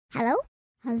Hello?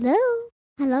 Hello?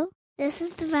 Hello? This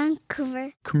is the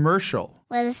Vancouver Commercial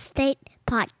Real Estate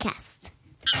Podcast.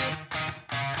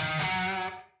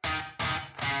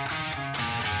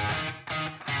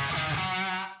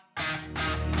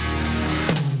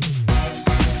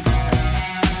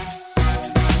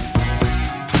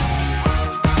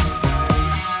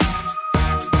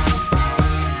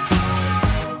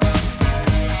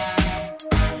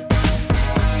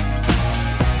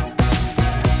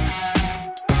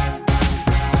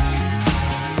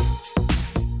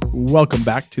 Welcome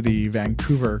back to the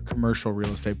Vancouver Commercial Real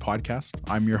Estate Podcast.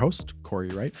 I'm your host, Corey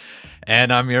Wright.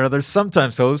 And I'm your other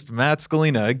sometimes host, Matt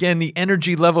Scalina. Again, the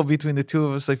energy level between the two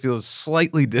of us, I feel, is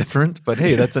slightly different, but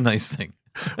hey, that's a nice thing.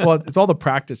 Well, it's all the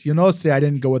practice. You'll notice today I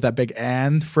didn't go with that big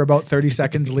 "and" for about 30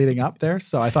 seconds leading up there.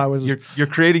 So I thought it was... You're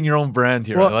creating your own brand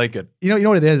here. Well, I like it. You know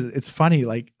what it is? It's funny.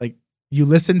 Like you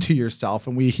listen to yourself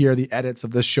and we hear the edits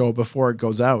of this show before it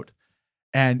goes out.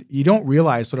 And you don't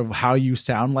realize sort of how you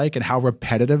sound like and how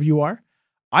repetitive you are.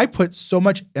 I put so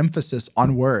much emphasis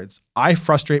on words. I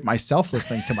frustrate myself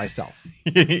listening to myself.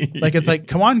 It's like,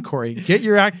 come on, Corey, get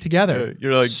your act together.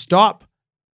 You're like, stop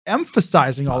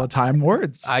emphasizing all the time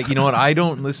words. You know what? I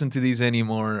don't listen to these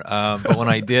anymore. But when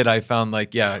I did, I found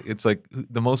it's like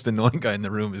the most annoying guy in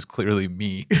the room is clearly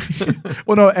me.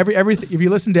 Well, no, everything. If you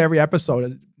listen to every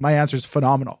episode, my answer is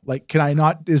phenomenal. Like, can I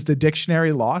not? Is the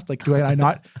dictionary lost? Like, do I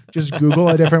not just Google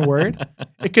a different word?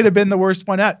 It could have been the worst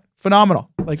one yet. Phenomenal.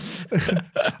 Like,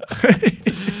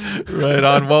 right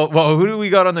on. Well, who do we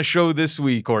got on the show this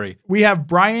week, Corey? We have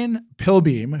Brian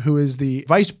Pilbeam, who is the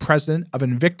Vice President of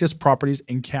Invictus Properties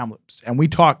in Kamloops. And we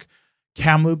talk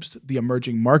Kamloops, the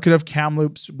emerging market of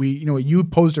Kamloops. You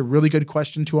posed a really good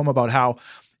question to him about how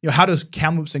does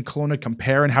Kamloops and Kelowna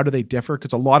compare and how do they differ?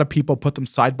 Because a lot of people put them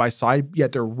side by side,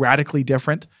 yet they're radically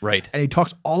different. Right. And he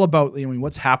talks all about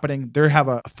what's happening. They have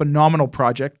a phenomenal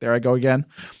project. There I go again.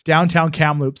 Downtown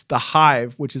Kamloops, the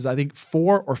Hive, which is I think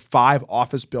 4 or 5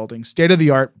 office buildings,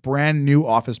 state-of-the-art, brand new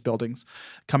office buildings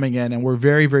coming in. And we're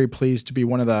very, very pleased to be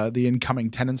one of the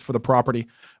incoming tenants for the property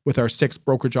with our 6th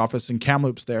brokerage office in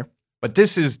Kamloops there. But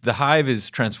the Hive is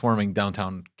transforming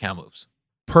downtown Kamloops.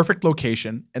 Perfect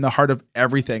location in the heart of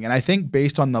everything. And I think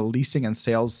based on the leasing and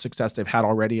sales success they've had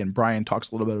already, and Brian talks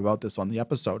a little bit about this on the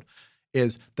episode,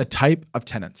 is the type of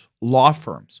tenants, law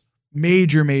firms,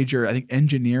 major, I think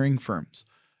engineering firms,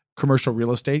 commercial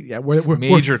real estate. Yeah,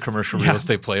 we're commercial real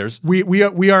estate players. We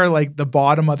are like the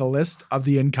bottom of the list of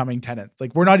the incoming tenants.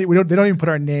 Like they don't even put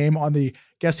our name on the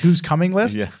guess who's coming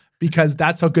list because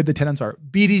that's how good the tenants are.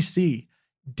 BDC,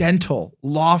 dental,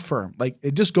 law firm, like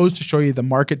it just goes to show you the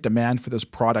market demand for this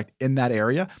product in that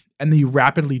area, and the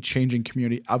rapidly changing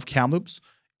community of Kamloops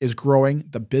is growing.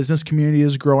 The business community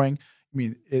is growing. I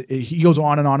mean, he goes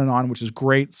on and on and on, which is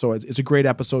great. So it's a great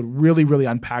episode. Really, really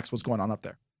unpacks what's going on up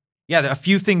there. Yeah, a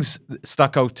few things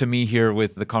stuck out to me here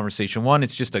with the conversation. One,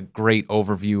 it's just a great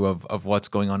overview of what's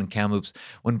going on in Kamloops.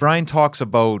 When Brian talks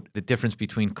about the difference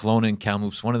between Kelowna and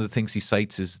Kamloops, one of the things he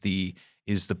cites is the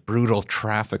brutal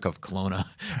traffic of Kelowna,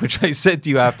 which I said to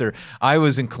you after I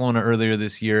was in Kelowna earlier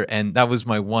this year. And that was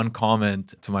my one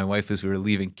comment to my wife as we were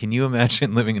leaving. Can you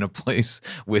imagine living in a place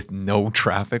with no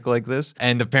traffic like this?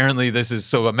 And apparently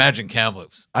imagine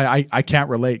Kamloops. I can't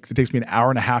relate because it takes me an hour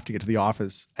and a half to get to the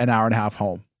office, an hour and a half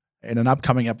home. In an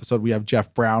upcoming episode, we have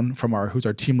Jeff Brown who's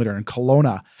our team leader in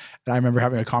Kelowna. And I remember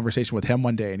having a conversation with him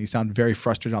one day, and he sounded very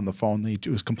frustrated on the phone. He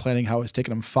was complaining how it was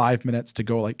taking him 5 minutes to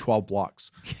go like 12 blocks.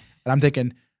 And I'm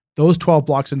thinking, those 12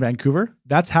 blocks in Vancouver,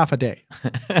 that's half a day.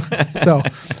 So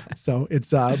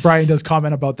it's Brian does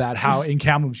comment about that, how in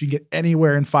Kamloops you can get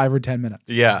anywhere in 5 or 10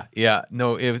 minutes. Yeah.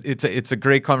 No, it's a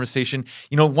great conversation.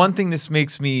 One thing this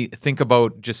makes me think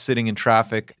about just sitting in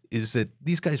traffic is that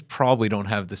these guys probably don't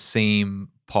have the same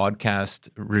podcast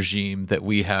regime that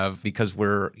we have because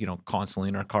we're, constantly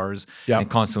in our cars and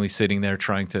constantly sitting there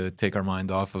trying to take our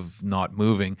mind off of not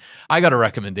moving. I got a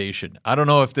recommendation. I don't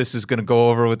know if this is going to go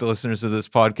over with the listeners of this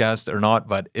podcast or not,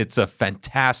 but it's a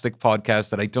fantastic podcast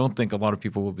that I don't think a lot of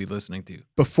people will be listening to.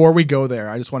 Before we go there,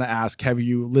 I just want to ask, have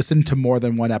you listened to more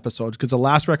than one episode? Because the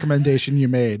last recommendation you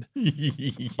made,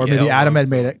 or maybe Adam had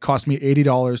made it, cost me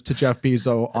 $80 to Jeff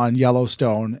Bezos on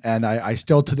Yellowstone. And I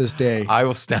still to this day... I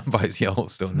will stand by his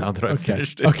Yellowstone now that I've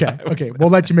finished it. Okay. We'll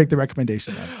let you make the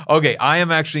recommendation then. Okay. I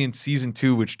am actually in season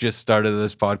 2, which just started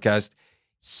this podcast.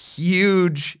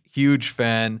 Huge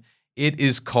fan. It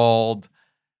is called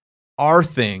Our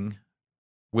Thing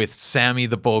with Sammy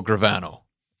the Bull Gravano.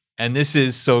 And this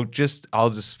is, I'll just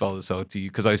spell this out to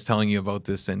you because I was telling you about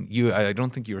this and I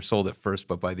don't think you were sold at first,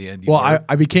 but by the end you were.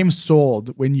 I became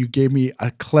sold when you gave me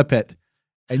a clip it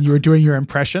and you were doing your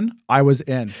impression, I was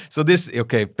in. So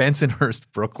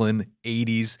Bensonhurst, Brooklyn,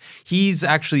 80s. He's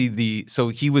actually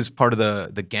he was part of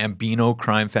the Gambino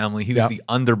crime family. He was the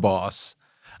underboss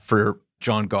for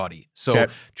John Gotti. So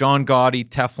John Gotti,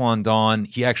 Teflon Don,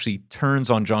 he actually turns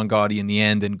on John Gotti in the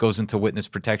end and goes into witness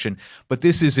protection. But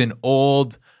this is an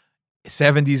old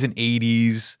 70s and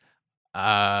 80s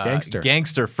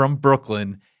gangster from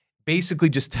Brooklyn, basically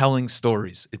just telling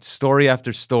stories. It's story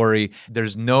after story.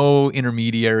 There's no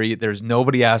intermediary. There's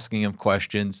nobody asking him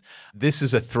questions. This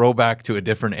is a throwback to a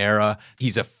different era.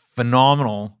 He's a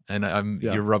phenomenal, and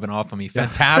you're rubbing off on me,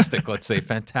 fantastic, let's say,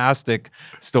 fantastic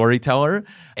storyteller.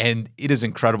 And it is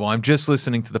incredible. I'm just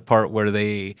listening to the part where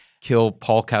they kill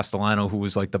Paul Castellano, who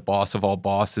was like the boss of all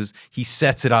bosses. He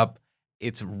sets it up.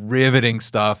 It's riveting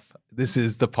stuff. This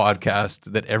is the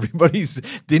podcast that everybody's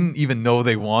didn't even know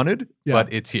they wanted,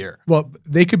 but it's here. Well,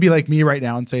 they could be like me right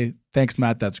now and say, thanks,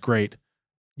 Matt, that's great.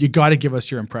 You got to give us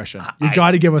your impression. You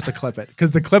got to give us a clip it,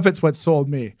 because the clip it's what sold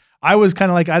me. I was kind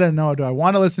of like, I don't know, do I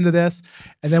want to listen to this?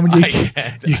 And then when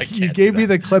you gave me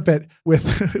the clip it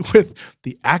with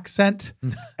the accent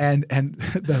and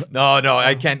the no,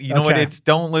 I can't. You know what?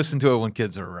 Don't listen to it when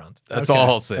kids are around. That's all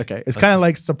I'll say. Okay, it's kind of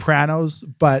like Sopranos,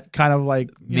 but kind of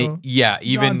like even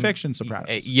nonfiction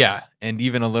Sopranos. And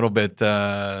even a little bit.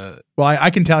 Well, I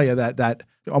can tell you that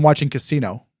I'm watching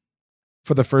Casino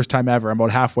for the first time ever. I'm about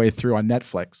halfway through on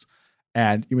Netflix,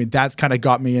 and that's kind of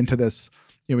got me into this.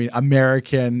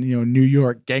 American, New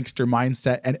York gangster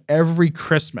mindset. And every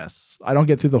Christmas, I don't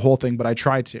get through the whole thing, but I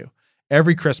try to.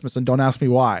 Every Christmas, and don't ask me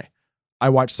why, I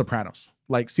watch Sopranos.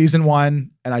 Like season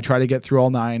 1, and I try to get through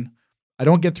all 9. I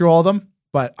don't get through all of them,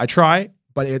 but I try.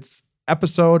 But it's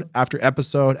episode after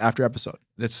episode after episode.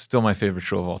 That's still my favorite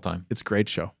show of all time. It's a great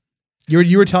show.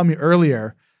 You were telling me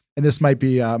earlier, and this might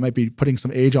be putting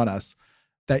some age on us,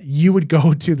 that you would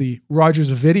go to the Rogers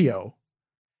Video.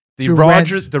 The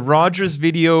Rogers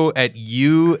Video at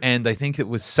U, and I think it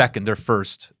was second or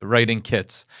first, writing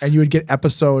kits. And you would get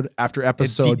episode after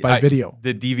episode by video.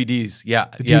 The DVDs,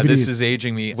 DVDs. This is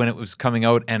aging me. When it was coming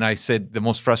out, and I said the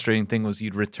most frustrating thing was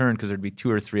you'd return because there'd be 2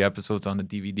 or 3 episodes on the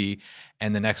DVD,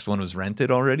 and the next one was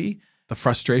rented already. The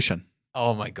frustration.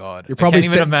 Oh my God. You're probably I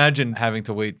can't even imagine having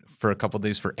to wait for a couple of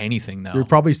days for anything now. You're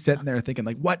probably sitting there thinking,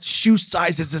 like, what shoe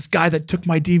size is this guy that took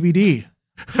my DVD?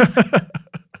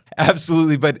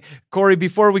 Absolutely. But Corey,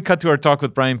 before we cut to our talk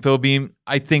with Brian Pilbeam,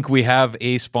 I think we have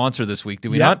a sponsor this week.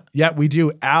 Do we not? Yeah, we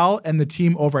do. Al and the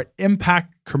team over at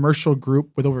Impact Commercial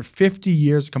Group, with over 50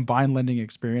 years combined lending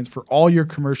experience for all your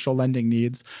commercial lending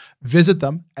needs. Visit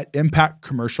them at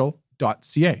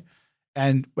impactcommercial.ca.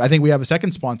 And I think we have a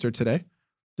second sponsor today.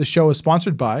 The show is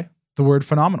sponsored by the word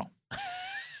phenomenal.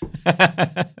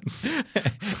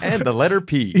 And the letter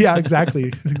P. Yeah,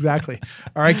 exactly.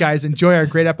 All right, guys, enjoy our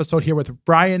great episode here with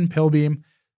Brian Pilbeam,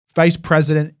 Vice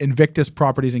President, Invictus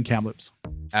Properties in Kamloops.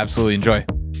 Absolutely. Enjoy.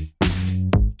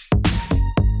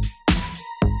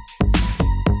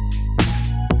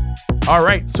 All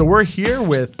right, so we're here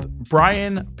with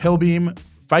Brian Pilbeam,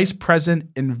 Vice President,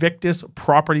 Invictus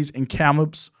Properties in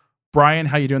Kamloops. Brian,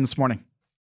 how you doing this morning?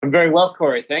 I'm very well,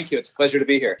 Corey. Thank you. It's a pleasure to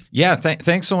be here. Yeah,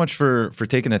 thanks so much for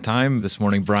taking the time this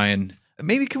morning, Brian.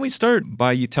 Maybe can we start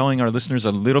by you telling our listeners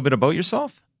a little bit about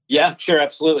yourself? Yeah, sure.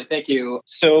 Absolutely. Thank you.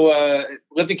 So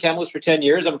lived in Kamloops for 10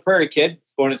 years. I'm a prairie kid,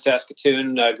 born in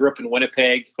Saskatoon, grew up in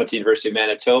Winnipeg, went to the University of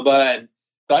Manitoba, and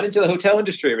got into the hotel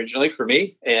industry originally for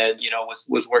me. And,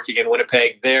 was working in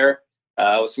Winnipeg there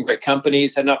with some great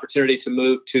companies, had an opportunity to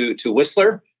move to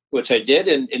Whistler, which I did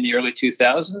in the early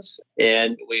 2000s.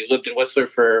 And we lived in Whistler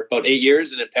for about 8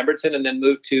 years and in Pemberton, and then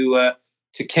moved to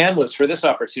Kamloops for this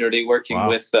opportunity, working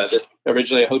with this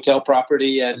originally a hotel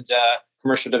property and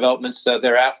commercial developments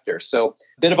thereafter. So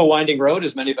a bit of a winding road,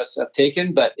 as many of us have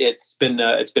taken, but it's been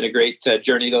a great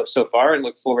journey so far, and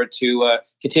look forward to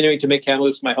continuing to make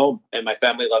Kamloops my home, and my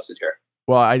family loves it here.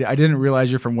 Well, I didn't realize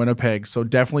you're from Winnipeg, so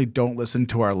definitely don't listen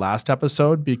to our last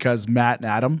episode, because Matt and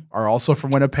Adam are also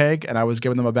from Winnipeg, and I was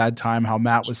giving them a bad time how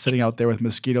Matt was sitting out there with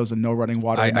mosquitoes and no running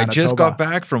water in Manitoba. I just got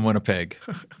back from Winnipeg.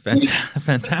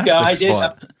 Fantastic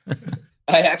spot.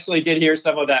 I actually did hear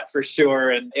some of that for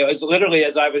sure, and it was literally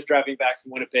as I was driving back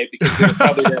from Winnipeg, because we were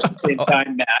probably there at the same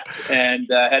time, Matt, and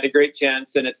had a great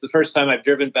chance. And it's the first time I've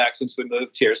driven back since we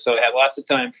moved here, so I had lots of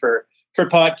time for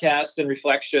podcasts and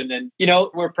reflection. And,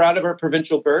 we're proud of our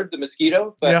provincial bird, the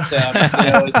mosquito, but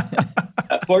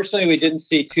fortunately we didn't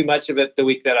see too much of it the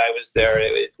week that I was there.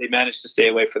 They managed to stay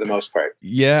away for the most part.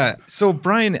 Yeah. So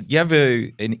Brian, you have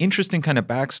an interesting kind of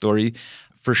backstory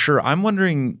for sure. I'm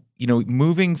wondering,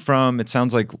 moving from, it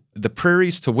sounds like the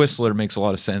Prairies to Whistler makes a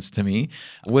lot of sense to me.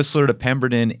 Whistler to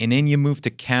Pemberton, and then you moved to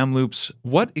Kamloops.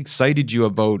 What excited you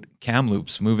about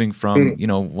Kamloops, moving from,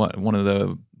 one of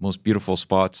the most beautiful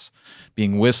spots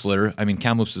being Whistler? I mean,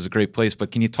 Kamloops is a great place,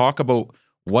 but can you talk about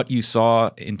what you saw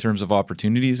in terms of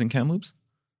opportunities in Kamloops?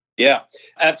 Yeah,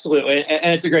 absolutely.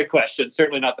 And it's a great question.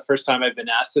 Certainly not the first time I've been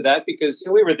asked to that, because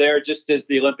we were there just as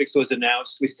the Olympics was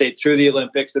announced. We stayed through the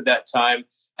Olympics at that time,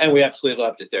 and we absolutely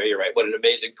loved it there. You're right. What an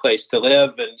amazing place to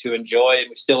live and to enjoy. And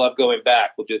we still love going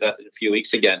back. We'll do that in a few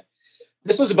weeks again.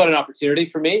 This was about an opportunity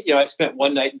for me. I spent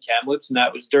one night in Kamloops, and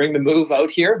that was during the move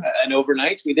out here, an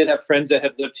overnight. We did have friends that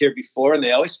had lived here before, and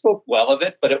they always spoke well of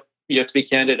it. But to be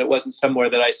candid, it wasn't somewhere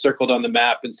that I circled on the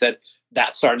map and said,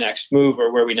 that's our next move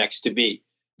or where we next to be.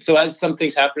 So as some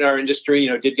things happen in our industry,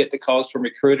 did get the calls from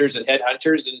recruiters and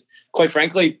headhunters. And quite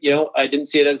frankly, I didn't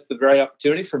see it as the right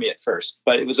opportunity for me at first.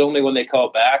 But it was only when they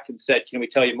called back and said, can we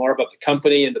tell you more about the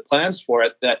company and the plans for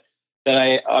it, that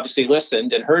I obviously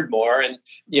listened and heard more. And,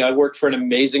 I worked for an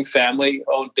amazing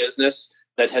family-owned business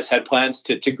that has had plans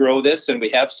to grow this. And we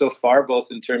have so far,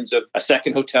 both in terms of a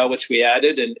second hotel, which we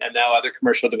added, and now other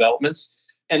commercial developments.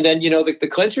 And then, the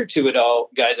clincher to it all,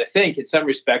 guys, I think in some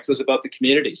respects was about the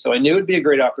community. So I knew it'd be a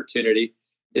great opportunity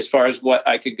as far as what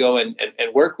I could go and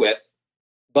work with.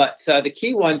 But the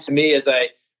key one to me, as I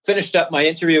finished up my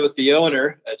interview with the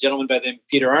owner, a gentleman by the name of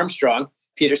Peter Armstrong,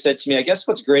 Peter said to me, I guess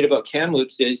what's great about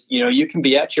Kamloops is, you can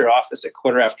be at your office at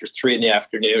 3:15 in the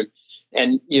afternoon.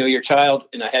 And, your child,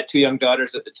 and I had 2 young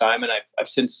daughters at the time, and I've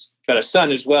since got a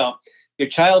son as well. Your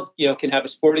child, can have a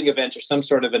sporting event or some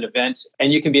sort of an event,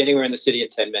 and you can be anywhere in the city in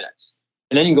 10 minutes.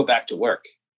 And then you can go back to work.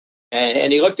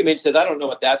 And he looked at me and said, I don't know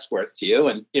what that's worth to you.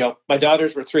 And, my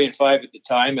daughters were 3 and 5 at the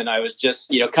time. And I was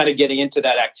just, kind of getting into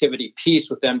that activity piece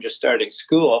with them just starting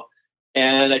school.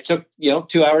 And I took,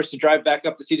 2 hours to drive back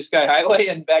up the Sea to Sky Highway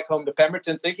and back home to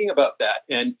Pemberton thinking about that.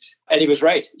 And he was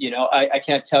right. I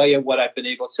can't tell you what I've been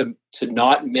able to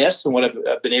not miss and what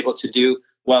I've been able to do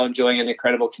while enjoying an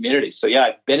incredible community. So yeah,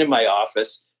 I've been in my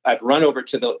office. I've run over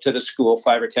to the school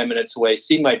 5 or 10 minutes away,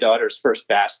 seen my daughter's first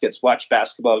baskets, watched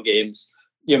basketball games.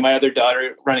 My other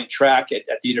daughter running track at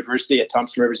the university, at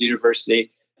Thompson Rivers University.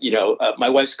 My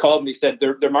wife's called me, said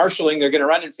they're marshaling. They're going to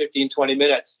run in 15, 20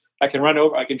 minutes. I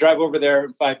can drive over there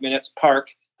in 5 minutes,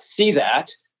 park, see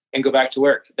that, and go back to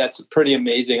work. That's a pretty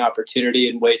amazing opportunity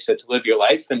and way to live your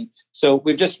life. And so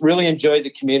we've just really enjoyed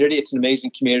the community. It's an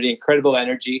amazing community, incredible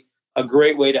energy, a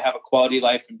great way to have a quality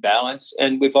life and balance.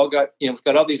 And we've all got, we've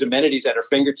got all these amenities at our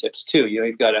fingertips too.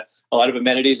 You've got a lot of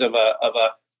amenities of a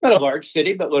not a large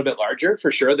city, but a little bit larger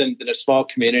for sure than a small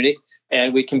community.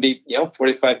 And we can be,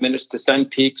 45 minutes to Sun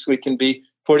Peaks. We can be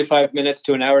 45 minutes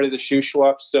to an hour to the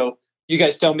Shuswap. So you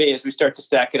guys tell me as we start to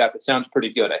stack it up. It sounds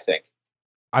pretty good, I think.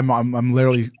 I'm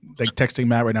literally like texting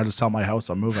Matt right now to sell my house.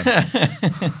 I'm moving.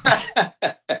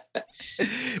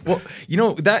 Well,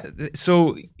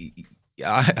 so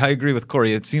I agree with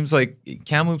Corey. It seems like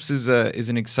Kamloops is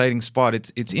an exciting spot.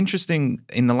 It's interesting.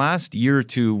 In the last year or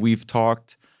two, we've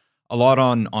talked a lot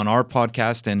on our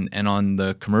podcast and on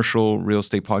the commercial real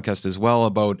estate podcast as well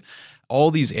about all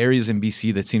these areas in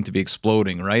BC that seem to be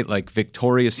exploding, right? Like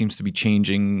Victoria seems to be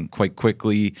changing quite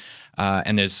quickly,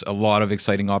 and there's a lot of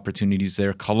exciting opportunities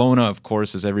there. Kelowna, of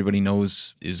course, as everybody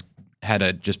knows, had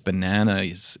a just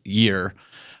bananas year.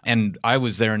 And I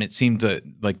was there, and it seemed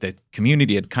like the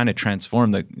community had kind of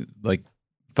transformed,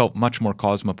 felt much more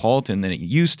cosmopolitan than it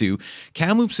used to.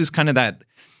 Kamloops is kind of that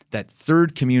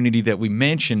third community that we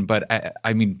mentioned, but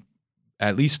I mean,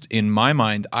 at least in my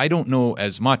mind, I don't know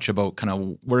as much about kind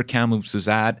of where Kamloops is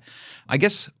at. I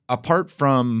guess apart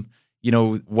from,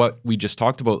 what we just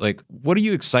talked about, like, what are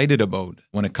you excited about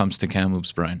when it comes to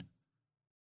Kamloops, Brian?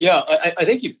 Yeah, I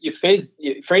think you phrased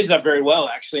that very well,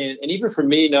 actually. And even for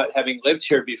me, not having lived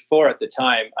here before at the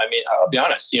time, I mean, I'll be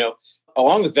honest,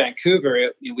 along with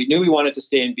Vancouver, we knew we wanted to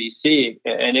stay in BC,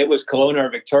 and it was Kelowna or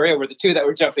Victoria were the two that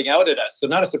were jumping out at us. So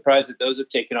not a surprise that those have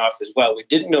taken off as well. We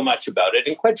didn't know much about it,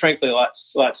 and quite frankly, a lot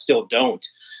still don't.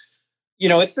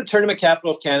 It's the tournament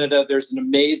capital of Canada. There's an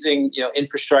amazing,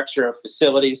 infrastructure of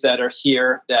facilities that are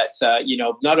here that,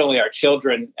 not only our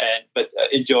children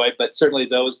enjoy, but certainly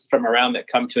those from around that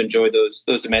come to enjoy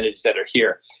those amenities that are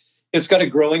here. It's got a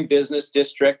growing business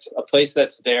district, a place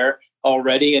that's there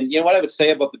already. And what I would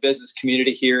say about the business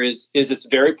community here is it's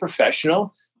very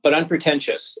professional, but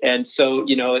unpretentious. And so,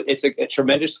 it's a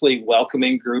tremendously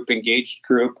welcoming group, engaged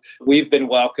group. We've been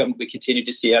welcomed. We continue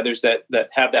to see others that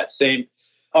have that same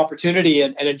opportunity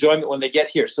and enjoyment when they get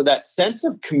here. So that sense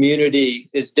of community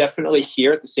is definitely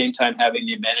here, at the same time having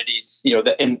the amenities,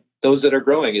 and those that are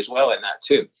growing as well in that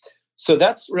too. So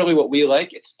that's really what we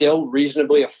like. It's still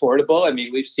reasonably affordable. I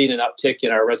mean, we've seen an uptick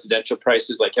in our residential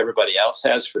prices like everybody else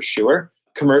has for sure.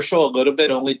 Commercial a little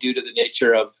bit only due to the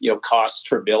nature of, costs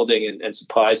for building and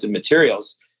supplies and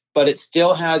materials. But it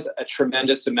still has a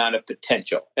tremendous amount of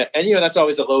potential. And that's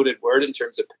always a loaded word in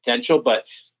terms of potential. But,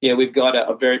 we've got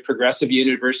a very progressive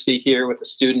university here with a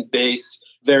student base,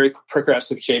 very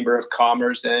progressive chamber of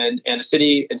commerce and a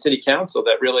city council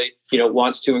that really,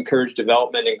 wants to encourage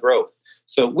development and growth.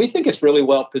 So we think it's really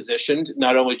well positioned,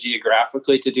 not only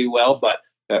geographically to do well, but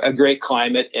a great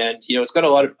climate. And, it's got a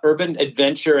lot of urban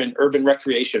adventure and urban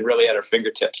recreation really at our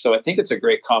fingertips. So I think it's a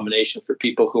great combination for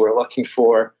people who are looking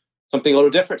for something a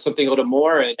little different, something a little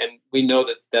more. And we know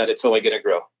that it's only going to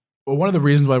grow. Well, one of the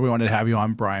reasons why we wanted to have you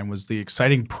on, Brian, was the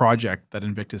exciting project that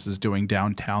Invictus is doing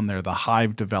downtown there, the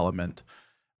Hive development.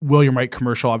 William Wright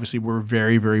Commercial, obviously, we're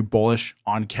very, very bullish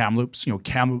on Kamloops.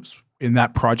 Kamloops in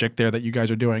that project there that you guys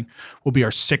are doing will be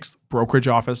our 6th brokerage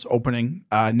office opening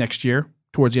next year,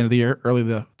 towards the end of the year, early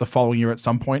the following year at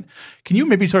some point. Can you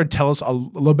maybe sort of tell us a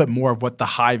little bit more of what the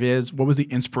Hive is? What was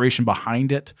the inspiration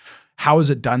behind it? How is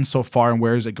it done so far, and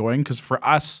where is it going? Because for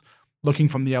us, looking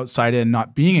from the outside in,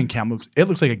 not being in Kamloops, it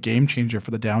looks like a game changer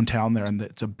for the downtown there. And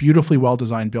it's a beautifully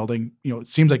well-designed building. It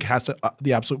seems like it has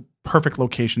the absolute perfect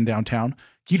location downtown.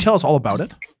 Can you tell us all about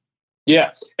it?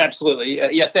 Yeah, absolutely.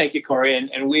 Thank you, Corey.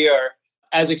 And we are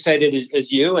as excited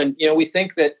as you. And, we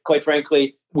think that, quite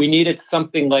frankly, we needed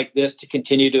something like this to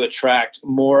continue to attract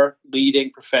more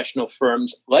leading professional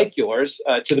firms like yours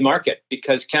to the market,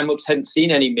 because Kamloops hadn't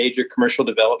seen any major commercial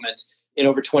development in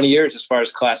over 20 years as far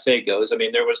as Class A goes. I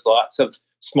mean, there was lots of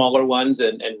smaller ones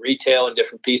and retail and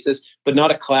different pieces, but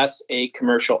not a Class A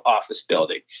commercial office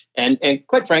building. And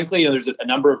quite frankly, there's a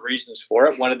number of reasons for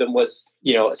it. One of them was,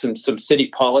 some city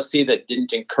policy that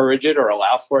didn't encourage it or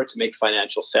allow for it to make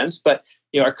financial sense. But,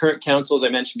 our current council, as I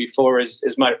mentioned before, is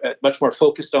much more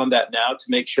focused on that now to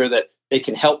make sure that they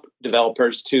can help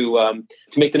developers to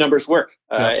make the numbers work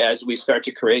as we start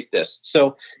to create this.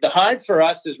 So the Hive for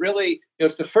us is really,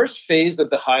 it's the first phase of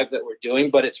the Hive that we're doing,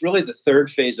 but it's really the third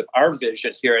phase of our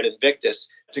vision here at Invictus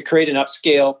to create an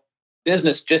upscale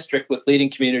business district with leading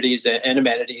communities and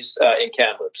amenities in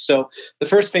Kamloops. So the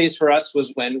first phase for us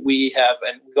was when we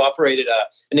operated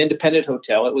an independent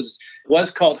hotel. It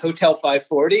was called Hotel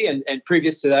 540, and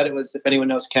previous to that, it was, if anyone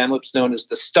knows Kamloops, known as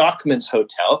the Stockman's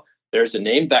Hotel. There's a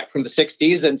name back from the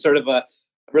 60s and sort of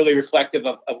really reflective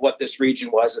of what this region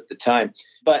was at the time.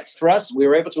 But for us, we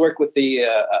were able to work with a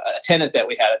tenant that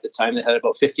we had at the time that had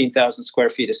about 15,000 square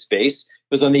feet of space.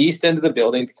 It was on the east end of the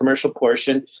building, the commercial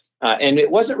portion. And it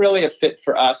wasn't really a fit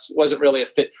for us, wasn't really a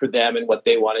fit for them and what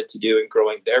they wanted to do in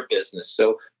growing their business.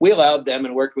 So we allowed them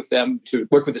and worked with them to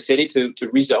work with the city to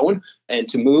rezone and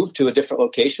to move to a different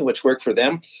location, which worked for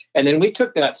them. And then we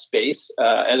took that space,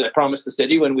 as I promised the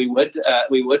city when we would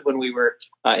when we were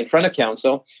in front of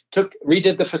council,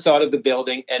 redid the facade of the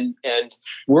building and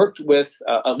worked with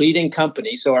a leading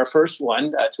company. So our first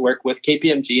one to work with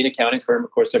KPMG, an accounting firm,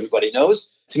 of course, everybody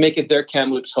knows, to make it their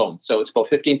Kamloops home. So it's about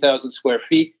 15,000 square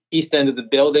feet, east end of the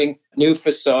building, new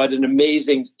facade, an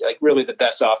amazing, really the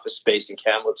best office space in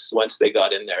Kamloops once they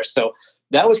got in there. So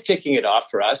that was kicking it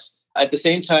off for us. At the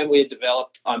same time, we had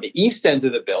developed on the east end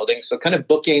of the building, so kind of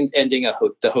ending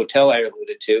the hotel I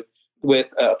alluded to,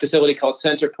 with a facility called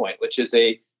Centerpoint, which is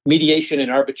a mediation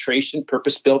and arbitration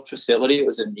purpose-built facility. It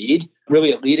was a need,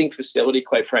 really a leading facility,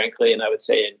 quite frankly, and I would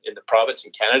say in the province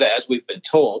in Canada, as we've been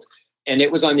told. And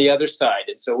it was on the other side.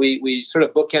 And so we sort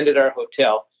of bookended our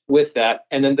hotel with that.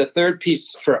 And then the third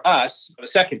piece for us, the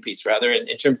second piece rather,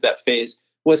 in terms of that phase,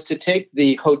 was to take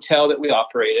the hotel that we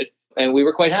operated and we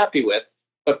were quite happy with,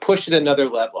 but push it another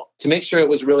level to make sure it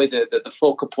was really the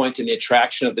focal point and the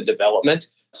attraction of the development.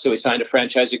 So we signed a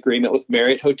franchise agreement with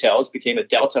Marriott Hotels, became a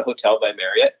Delta Hotel by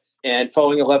Marriott. And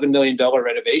following $11 million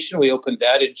renovation, we opened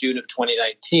that in June of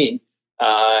 2019.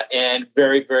 And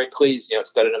very, very pleased.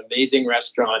 It's got an amazing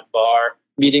restaurant, bar,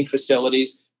 meeting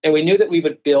facilities. And we knew that we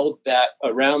would build that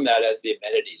around that as the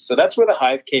amenities. So that's where the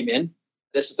Hive came in.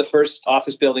 This is the first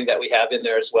office building that we have in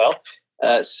there as well.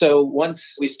 So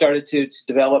once we started to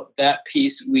develop that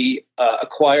piece, we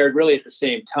acquired really at the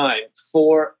same time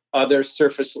 4 other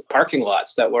surface parking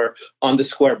lots that were on the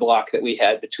square block that we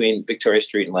had between Victoria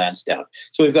Street and Lansdowne.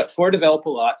 So we've got 4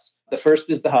 developable lots. The first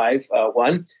is the Hive,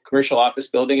 one commercial office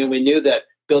building. And we knew that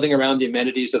building around the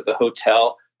amenities of the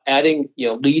hotel, adding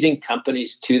leading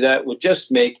companies to that would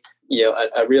just make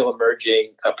a real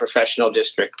emerging professional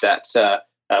district that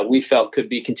we felt could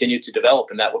be continued to develop.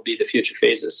 And that would be the future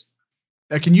phases.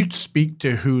 Can you speak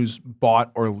to who's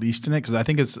bought or leased in it? Because I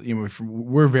think it's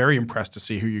we're very impressed to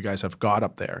see who you guys have got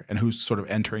up there and who's sort of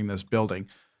entering this building.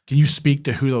 Can you speak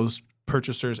to who those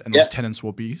purchasers and those tenants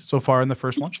will be so far in the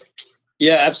first one?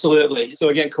 Yeah, absolutely. So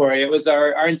again, Corey, it was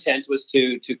our intent was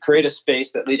to create a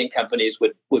space that leading companies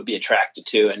would be attracted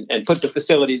to and put the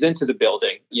facilities into the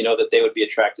building, that they would be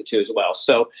attracted to as well.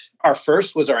 So our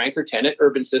first was our anchor tenant,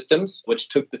 Urban Systems, which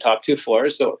took the top 2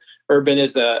 floors. So Urban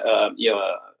is a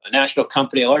national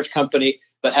company, a large company,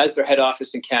 but has their head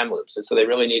office in Kamloops. And so they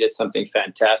really needed something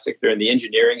fantastic. They're in the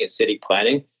engineering and city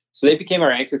planning. So they became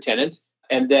our anchor tenant.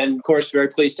 And then, of course, very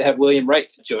pleased to have William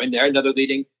Wright join there, another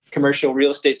leading commercial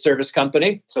real estate service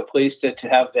company. So pleased to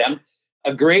have them.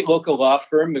 A great local law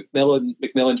firm, McMillan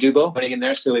Dubo, putting in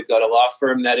there. So we've got a law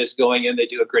firm that is going in. They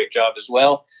do a great job as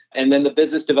well. And then the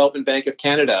Business Development Bank of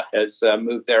Canada has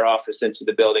moved their office into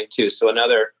the building too. So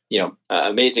another,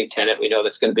 amazing tenant. We know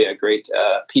that's going to be a great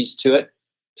piece to it.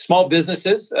 Small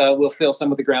businesses will fill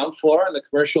some of the ground floor and the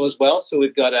commercial as well. So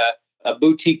we've got a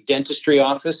boutique dentistry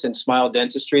office in Smile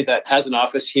Dentistry that has an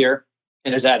office here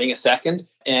and is adding a second.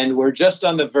 And we're just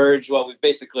on the verge. Well,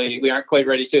 we aren't quite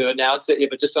ready to announce it,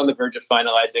 but just on the verge of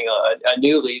finalizing a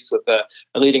new lease with a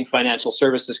leading financial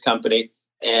services company.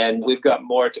 And we've got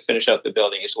more to finish out the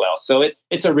building as well. So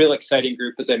it's a real exciting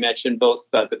group, as I mentioned, both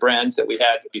the brands that we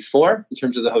had before in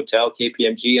terms of the hotel,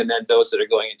 KPMG, and then those that are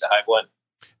going into Hive One.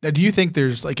 Now, do you think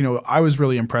there's I was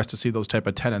really impressed to see those type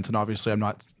of tenants, and obviously I'm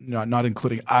not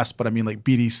including us, but I mean like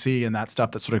BDC and that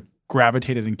stuff that sort of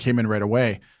gravitated and came in right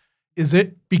away. Is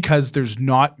it because there's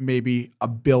not maybe a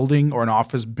building or an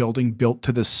office building built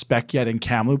to the spec yet in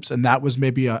Kamloops, and that was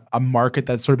maybe a market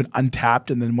that's sort of been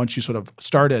untapped, and then once you sort of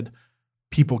started,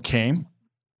 people came?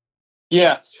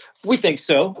 Yeah, we think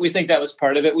so. We think that was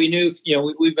part of it. We knew,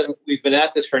 we've been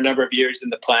at this for a number of years in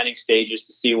the planning stages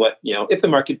to see what, if the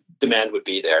market demand would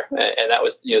be there. And that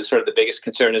was, sort of the biggest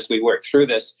concern as we worked through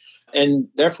this. And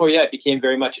therefore, it became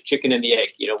very much a chicken and the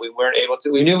egg. We weren't able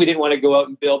to, we knew we didn't want to go out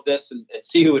and build this and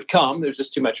see who would come. There's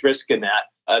just too much risk in that.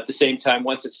 At the same time,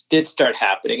 once it did start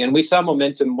happening, and we saw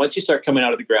momentum, once you start coming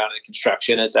out of the ground in the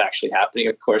construction, it's actually happening,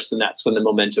 of course, and that's when the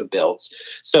momentum builds.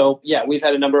 So, we've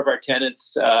had a number of our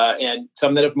tenants and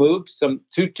some that have moved, some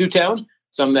to town,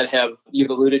 some that you've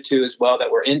alluded to as well,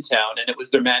 that were in town, and it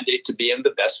was their mandate to be in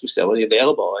the best facility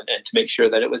available and to make sure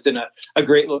that it was in a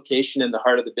great location in the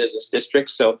heart of the business district.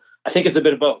 So I think it's a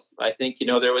bit of both. I think,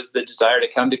 there was the desire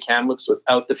to come to Kamloops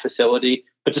without the facility,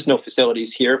 but just no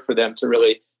facilities here for them to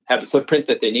really have the footprint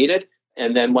that they needed.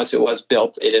 And then once it was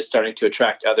built, it is starting to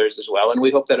attract others as well. And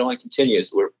we hope that only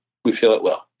continues. We feel it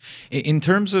will. In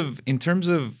terms of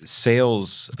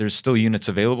sales, there's still units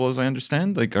available, as I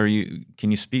understand.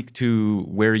 Can you speak to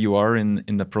where you are in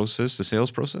the process, the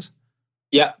sales process?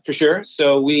 Yeah, for sure.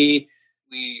 So we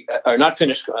are not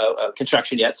finished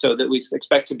construction yet, so that we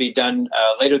expect to be done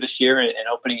later this year and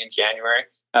opening in January.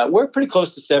 We're pretty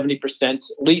close to 70%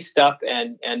 leased up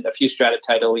and a few strata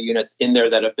title units in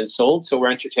there that have been sold. So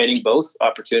we're entertaining both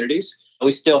opportunities.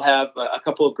 We still have a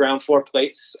couple of ground floor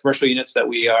plates, commercial units that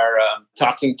we are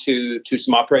talking to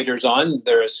some operators on.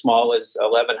 They're as small as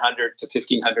 1,100 to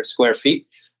 1,500 square feet.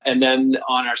 And then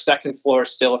on our second floor,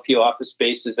 still a few office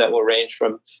spaces that will range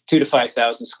from 2,000 to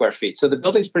 5,000 square feet. So the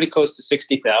building's pretty close to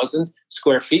 60,000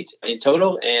 square feet in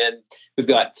total. And we've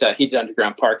got heated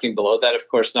underground parking below that, of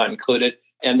course, not included.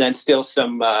 And then still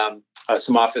some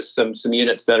office, some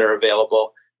units that are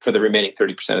available for the remaining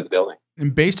 30% of the building.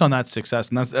 And based on that success,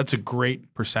 and that's a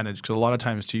great percentage, because a lot of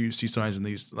times too, you see sometimes in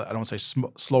these, I don't want to say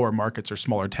slower markets or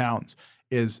smaller towns,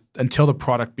 is until the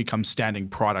product becomes standing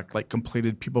product, like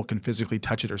completed, people can physically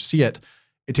touch it or see it.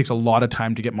 It takes a lot of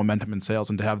time to get momentum in sales,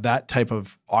 and to have that type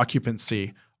of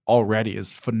occupancy already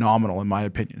is phenomenal, in my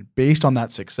opinion. Based on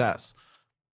that success,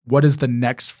 what does the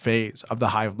next phase of the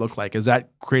Hive look like? Has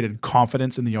that created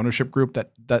confidence in the ownership group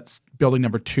that's building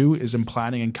number 2 is in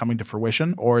planning and coming to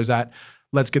fruition? Or is that,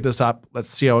 let's get this up, let's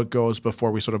see how it goes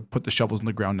before we sort of put the shovels in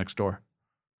the ground next door?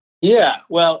 Yeah,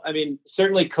 well, I mean,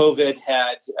 certainly COVID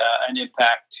had an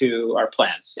impact to our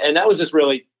plans. And that was just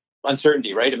really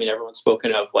uncertainty, right? I mean, everyone's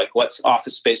spoken of what's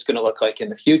office space going to look like in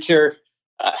the future?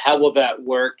 How will that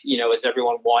work? Is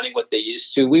everyone wanting what they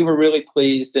used to? We were really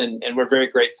pleased and we're very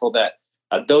grateful that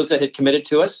those that had committed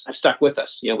to us have stuck with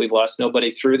us. We've lost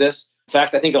nobody through this. In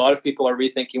fact, I think a lot of people are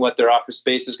rethinking what their office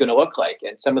space is going to look like.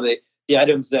 And some of the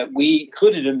items that we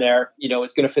included in there,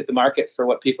 is going to fit the market for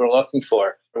what people are looking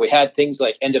for. We had things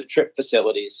like end of trip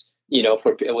facilities,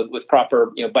 with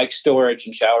proper, bike storage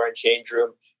and shower and change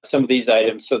room, some of these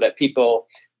items so that people,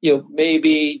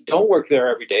 maybe don't work there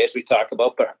every day as we talk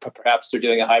about, but perhaps they're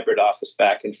doing a hybrid office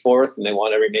back and forth and they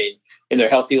want to remain in their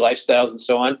healthy lifestyles and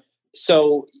so on.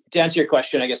 So to answer your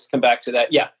question, I guess to come back to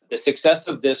that, yeah, the success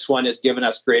of this one has given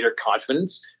us greater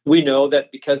confidence. We know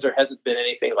that because there hasn't been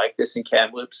anything like this in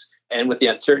Kamloops, and with the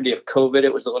uncertainty of COVID,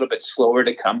 it was a little bit slower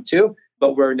to come to.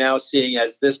 But we're now seeing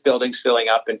as this building's filling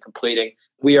up and completing,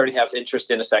 we already have interest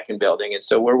in a second building. And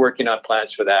so we're working on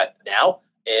plans for that now.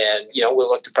 And, we'll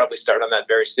look to probably start on that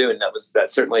very soon. That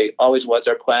certainly always was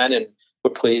our plan. And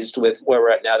we're pleased with where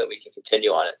we're at now that we can continue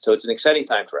on it. So it's an exciting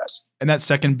time for us. And that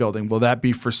second building, will that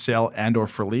be for sale and or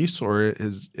for lease? Or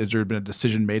is there been a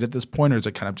decision made at this point? Or is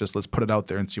it kind of just let's put it out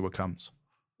there and see what comes?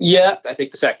 Yeah, I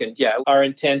think the second. Yeah, our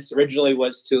intent originally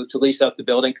was to lease out the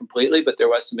building completely, but there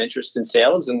was some interest in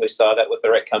sales. And we saw that with the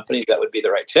right companies, that would be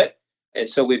the right fit. And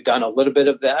so we've done a little bit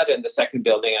of that. And the second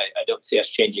building, I don't see us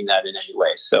changing that in any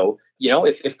way. So,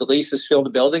 if the leases fill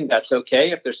the building, that's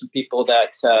okay. If there's some people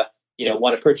that,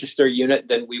 want to purchase their unit,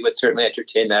 then we would certainly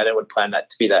entertain that and would plan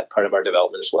that to be that part of our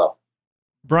development as well.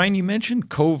 Brian, you mentioned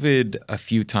COVID a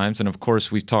few times, and of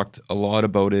course, we've talked a lot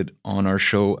about it on our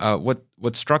show.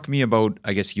 What struck me about,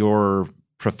 I guess, your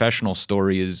professional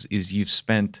story is you've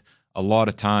spent a lot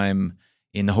of time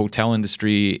in the hotel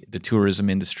industry, the tourism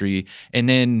industry, and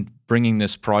then bringing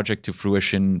this project to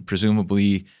fruition.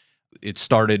 Presumably, it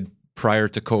started prior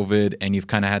to COVID, and you've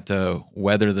kind of had to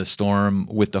weather the storm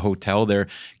with the hotel there.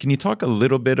 Can you talk a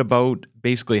little bit about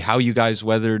basically how you guys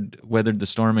weathered the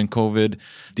storm in COVID?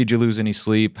 Did you lose any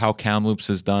sleep? How Kamloops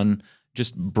has done?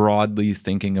 Just broadly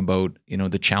thinking about,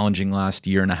 the challenging last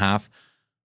year and a half.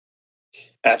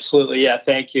 Absolutely. Yeah.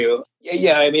 Thank you.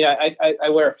 Yeah. I mean, I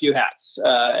wear a few hats,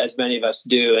 as many of us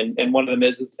do. And one of them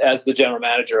is as the general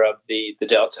manager of the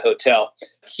Delta Hotel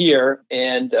here.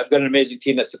 And I've got an amazing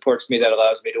team that supports me, that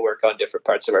allows me to work on different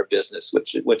parts of our business,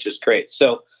 which is great.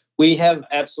 So we have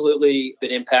absolutely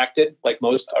been impacted, like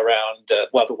most around,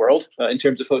 the world, in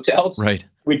terms of hotels. Right.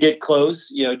 We did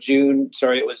close,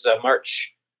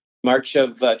 March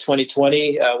of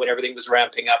 2020, when everything was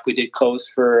ramping up. We did close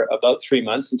for about 3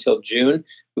 months until June.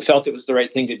 We felt it was the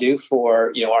right thing to do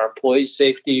for our employees'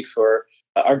 safety, for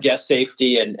our guest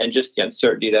safety, and just the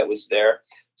uncertainty that was there.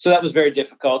 So that was very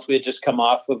difficult. We had just come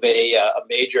off of a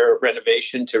major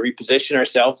renovation to reposition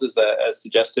ourselves, as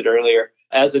suggested earlier,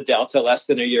 as a Delta less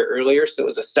than a year earlier. So it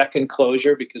was a second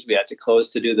closure because we had to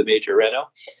close to do the major reno.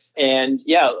 And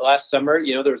yeah, last summer,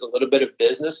 there was a little bit of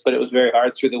business, but it was very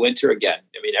hard through the winter again.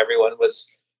 I mean, everyone was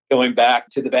going back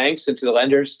to the banks and to the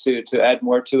lenders to add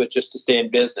more to it just to stay in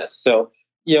business. So,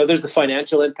 there's the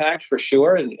financial impact for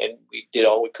sure. And we did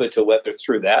all we could to weather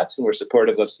through that. And we're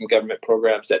supportive of some government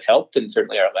programs that helped, and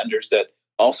certainly our lenders that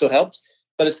also helped.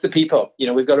 But it's the people.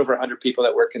 We've got over 100 people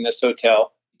that work in this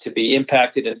hotel. To be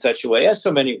impacted in such a way, as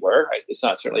so many were. It's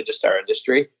not certainly just our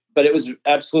industry, but it was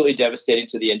absolutely devastating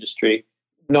to the industry.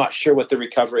 Not sure what the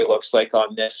recovery looks like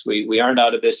on this. We aren't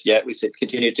out of this yet. We said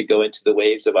continue to go into the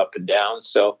waves of up and down.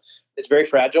 So it's very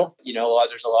fragile.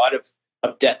 There's a lot of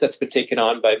debt that's been taken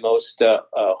on by most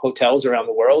hotels around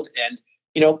the world. And,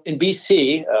 in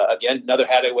BC, again, another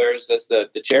hat I wear is as the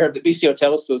chair of the BC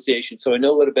Hotel Association. So I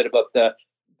know a little bit about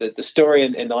the story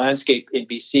and the landscape in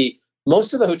BC.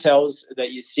 Most of the hotels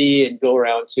that you see and go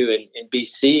around to in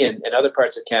BC and other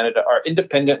parts of Canada are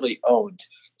independently owned.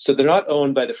 So they're not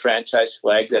owned by the franchise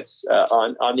flag that's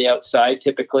on the outside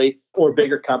typically, or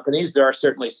bigger companies. There are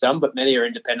certainly some, but many are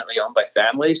independently owned by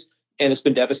families. And it's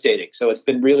been devastating. So it's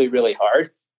been really, really hard.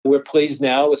 We're pleased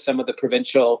now with some of the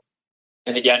provincial,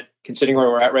 and again, considering where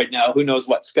we're at right now, who knows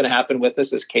what's going to happen with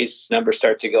us as case numbers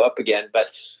start to go up again. But,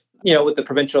 with the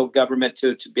provincial government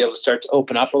to be able to start to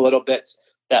open up a little bit,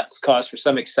 that's cause for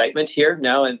some excitement here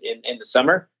now in the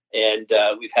summer. And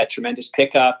we've had tremendous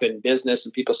pickup in business,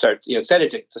 and people start,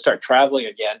 excited to start traveling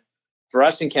again. For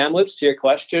us in Kamloops, to your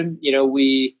question,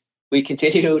 we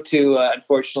continue to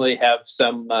unfortunately have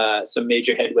some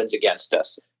major headwinds against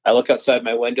us. I look outside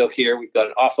my window here. We've got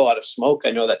an awful lot of smoke.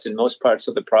 I know that's in most parts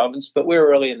of the province, but we're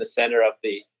really in the center of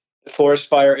the forest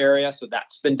fire area, so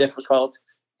that's been difficult.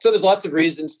 So there's lots of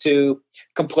reasons to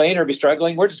complain or be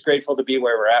struggling. We're just grateful to be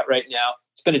where we're at right now.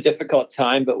 It's been a difficult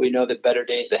time, but we know that better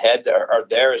days ahead are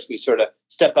there as we sort of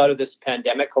step out of this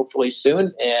pandemic, hopefully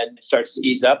soon, and it starts to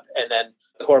ease up. And then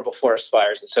the horrible forest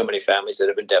fires and so many families that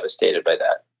have been devastated by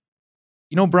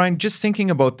that. Brian, just thinking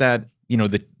about that,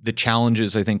 the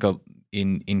challenges, I think,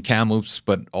 in Kamloops,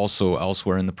 but also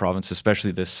elsewhere in the province,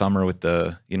 especially this summer with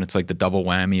it's like the double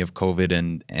whammy of COVID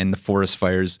and the forest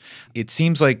fires. It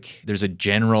seems like there's a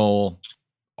general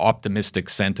optimistic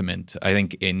sentiment, I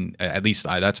think, at least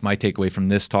that's my takeaway from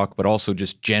this talk, but also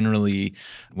just generally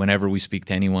whenever we speak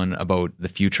to anyone about the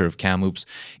future of Kamloops.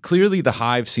 Clearly the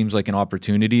Hive seems like an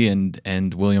opportunity,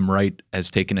 and William Wright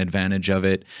has taken advantage of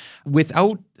it.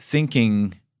 Without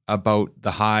thinking about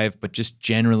the Hive, but just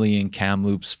generally in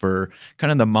Kamloops for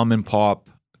kind of the mom and pop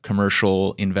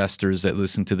commercial investors that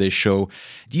listen to this show.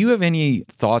 Do you have any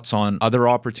thoughts on other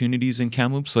opportunities in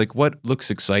Kamloops? Like what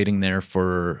looks exciting there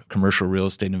for commercial real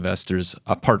estate investors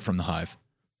apart from the Hive?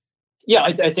 Yeah,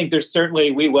 I think there's certainly,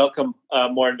 we welcome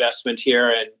more investment here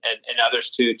and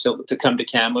others to come to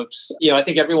Kamloops. I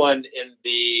think everyone in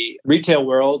the retail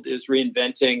world is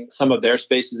reinventing some of their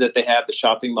spaces that they have, the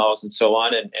shopping malls and so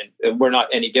on. And we're not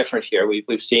any different here.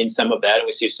 We've seen some of that, and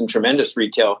we see some tremendous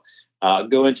retail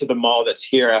go into the mall that's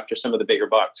here after some of the bigger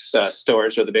box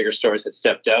stores or the bigger stores had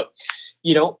stepped out.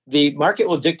 The market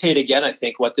will dictate again, I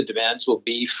think, what the demands will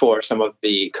be for some of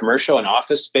the commercial and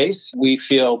office space. We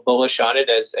feel bullish on it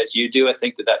as you do. I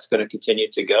think that that's going to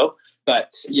continue to go.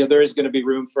 But, there is going to be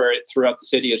room for it throughout the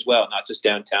city as well, not just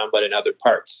downtown, but in other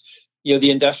parts.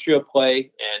 The industrial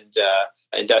play and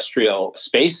industrial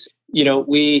space,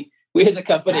 we as a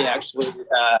company actually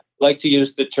like to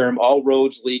use the term all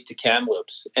roads lead to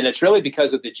Kamloops. And it's really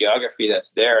because of the geography that's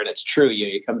there. And it's true.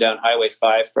 You come down Highway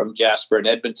 5 from Jasper and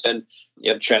Edmonton,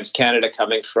 you have TransCanada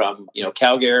coming from,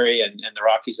 Calgary and the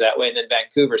Rockies that way, and then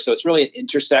Vancouver. So it's really an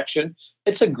intersection.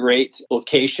 It's a great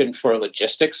location for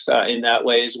logistics in that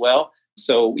way as well.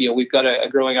 So, we've got a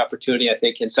growing opportunity, I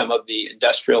think, in some of the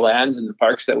industrial lands and the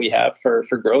parks that we have for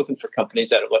growth and for companies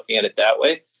that are looking at it that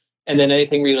way. And then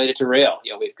anything related to rail,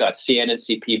 we've got CN and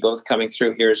CP both coming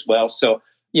through here as well. So,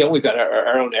 we've got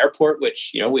our own airport,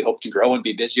 which, we hope to grow and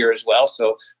be busier as well.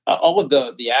 So all of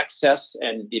the access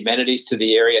and the amenities to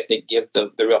the area, I think, give the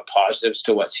real positives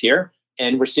to what's here.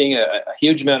 And we're seeing a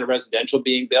huge amount of residential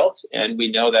being built. And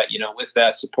we know that, with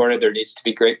that supported, there needs to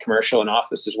be great commercial and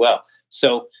office as well.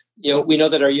 So, we know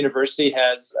that our university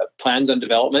has plans on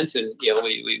development, and,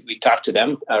 we talk to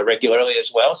them regularly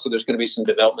as well. So there's going to be some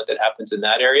development that happens in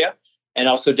that area. And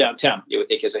also downtown, we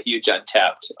think is a huge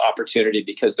untapped opportunity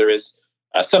because there is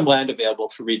some land available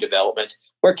for redevelopment.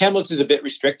 Where Kamloops is a bit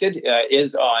restricted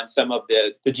is on some of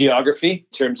the geography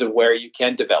in terms of where you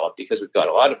can develop, because we've got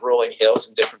a lot of rolling hills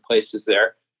in different places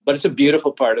there. But it's a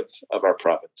beautiful part of our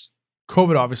province.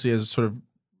 COVID obviously has sort of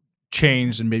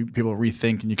changed and maybe people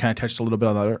rethink, and you kind of touched a little bit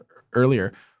on that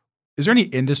earlier. Is there any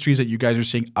industries that you guys are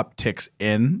seeing upticks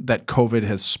in that COVID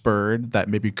has spurred that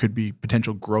maybe could be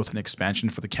potential growth and expansion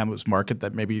for the Kamloops market,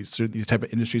 that maybe these type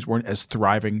of industries weren't as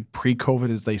thriving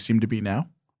pre-COVID as they seem to be now?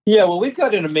 Yeah, well, we've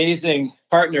got an amazing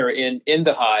partner in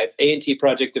the Hive. A&T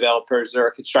Project Developers are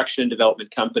a construction and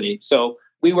development company. So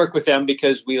we work with them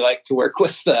because we like to work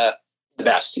with the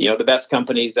best, the best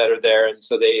companies that are there. And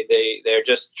so they're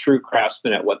just true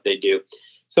craftsmen at what they do.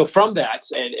 So from that,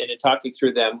 and in talking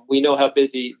through them, we know how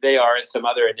busy they are in some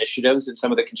other initiatives and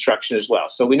some of the construction as well.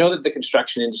 So we know that the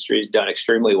construction industry has done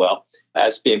extremely well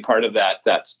as being part of that.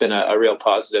 That's been a real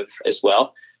positive as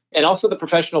well. And also the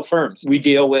professional firms. We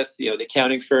deal with, the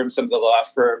accounting firms, some of the law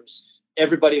firms,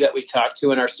 everybody that we talk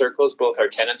to in our circles, both our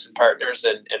tenants and partners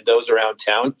and those around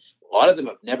town. A lot of them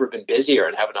have never been busier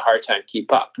and having a hard time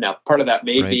keep up. Now, part of that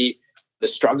may be the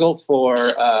struggle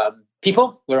for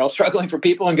people. We're all struggling for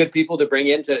people and good people to bring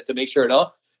in to make sure it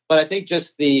all. But I think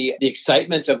just the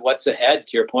excitement of what's ahead,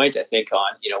 to your point, I think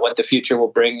on, what the future will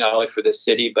bring, not only for this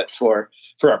city, but for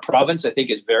our province, I think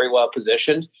is very well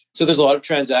positioned. So there's a lot of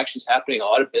transactions happening, a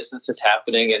lot of business that's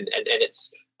happening, and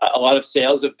it's a lot of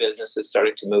sales of business that's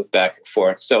starting to move back and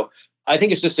forth. So I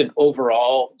think it's just an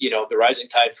overall, the rising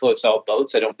tide floats all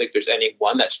boats. I don't think there's any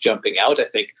one that's jumping out. I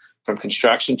think from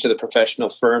construction to the professional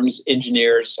firms,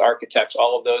 engineers, architects,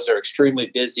 all of those are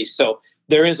extremely busy. So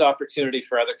there is opportunity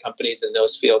for other companies in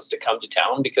those fields to come to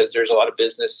town because there's a lot of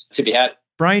business to be had.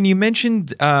 Brian, you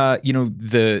mentioned,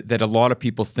 that a lot of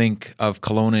people think of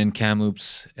Kelowna and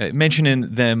Kamloops, mentioning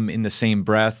them in the same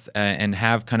breath and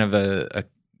have kind of a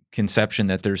conception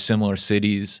that they're similar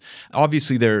cities.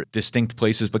 Obviously, they're distinct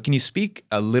places, but can you speak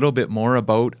a little bit more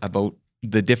about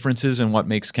the differences and what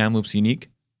makes Kamloops unique?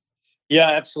 Yeah,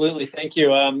 absolutely. Thank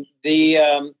you.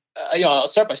 I'll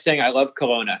start by saying I love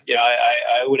Kelowna.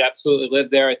 I would absolutely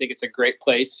live there. I think it's a great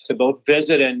place to both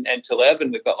visit and to live,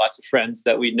 and we've got lots of friends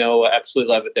that we know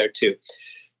absolutely love it there too.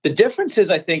 The difference is,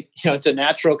 I think, it's a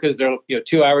natural because they're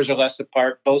 2 hours or less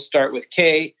apart. Both start with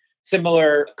K.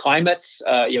 Similar climates,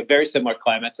 very similar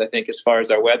climates, I think, as far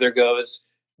as our weather goes.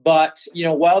 But,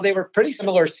 while they were pretty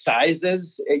similar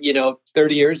sizes,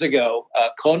 30 years ago,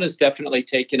 Kelowna's definitely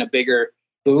taken a bigger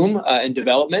boom in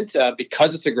development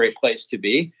because it's a great place to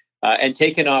be and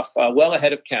taken off well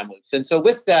ahead of Kamloops. And so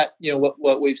with that,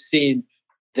 what we've seen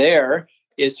there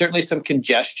is certainly some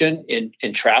congestion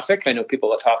in traffic. I know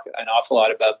people talk an awful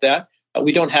lot about that.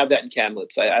 We don't have that in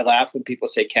Kamloops. I laugh when people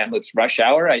say Kamloops rush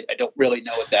hour. I don't really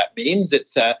know what that means.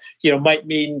 It's might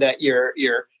mean that you're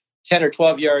 10 or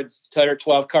 12 yards, 10 or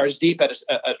 12 cars deep at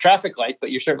a traffic light,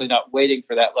 but you're certainly not waiting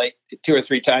for that light 2 or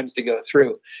 3 times to go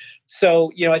through.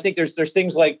 So, I think there's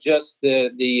things like just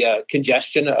the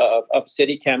congestion of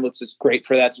city. Kamloops is great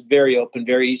for that. It's very open,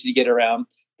 very easy to get around.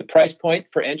 The price point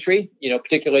for entry,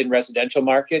 particularly in residential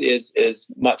market,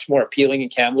 is much more appealing in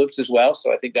Kamloops as well.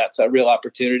 So I think that's a real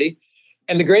opportunity.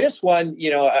 And the greatest one,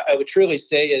 I would truly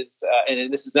say is,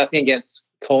 and this is nothing against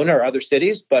Kelowna or other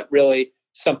cities, but really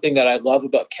something that I love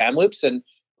about Kamloops and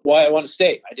why I want to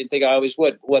stay. I didn't think I always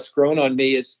would. What's grown on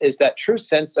me is that true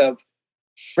sense of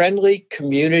friendly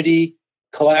community,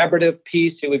 collaborative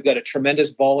piece. We've got a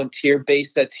tremendous volunteer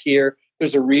base that's here.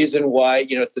 There's a reason why,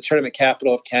 it's the tournament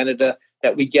capital of Canada,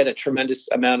 that we get a tremendous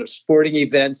amount of sporting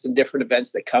events and different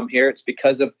events that come here. It's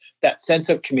because of that sense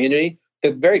of community,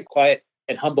 the very quiet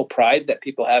and humble pride that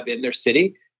people have in their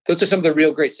city. Those are some of the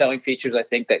real great selling features, I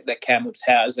think, that Kamloops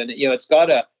has. And, it's got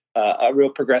a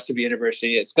real progressive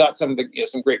university. It's got some of the,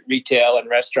 some great retail and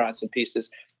restaurants and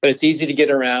pieces, but it's easy to get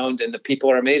around and the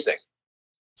people are amazing.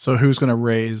 So who's going to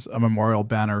raise a memorial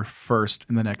banner first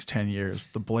in the next 10 years,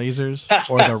 the Blazers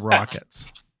or the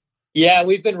Rockets? Yeah,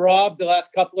 we've been robbed the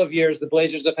last couple of years. The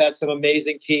Blazers have had some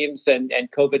amazing teams and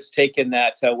COVID's taken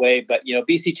that away. But,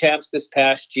 BC champs this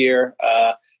past year,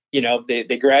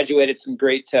 they graduated some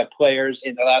great players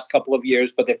in the last couple of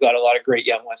years, but they've got a lot of great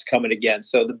young ones coming again.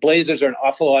 So the Blazers are an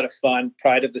awful lot of fun,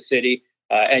 pride of the city.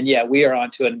 And yeah, we are on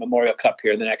to a Memorial Cup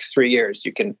here in the next 3 years.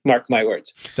 You can mark my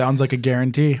words. Sounds like a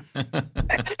guarantee.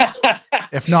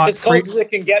 If not, as close as it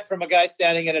can get from a guy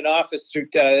standing in an office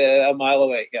a mile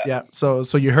away. Yeah. So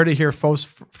you heard it here, folks.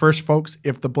 First, folks,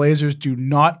 if the Blazers do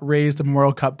not raise the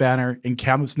Memorial Cup banner in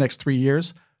Kamloops next 3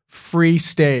 years, free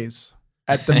stays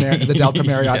at the Delta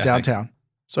Marriott downtown.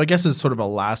 So I guess it's sort of a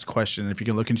last question. If you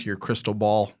can look into your crystal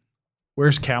ball,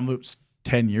 where's Kamloops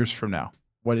 10 years from now?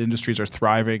 What industries are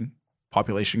thriving?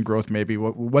 Population growth, maybe.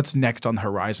 What's next on the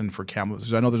horizon for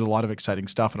Kamloops? I know there's a lot of exciting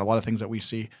stuff and a lot of things that we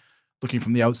see looking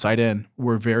from the outside in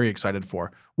we're very excited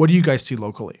for. What do you guys see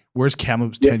locally? Where's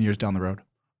Kamloops 10 years down the road?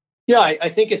 Yeah, I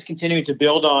think it's continuing to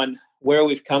build on where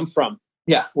we've come from.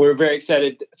 Yeah, we're very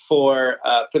excited for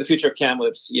the future of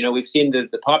Kamloops. We've seen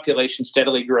the population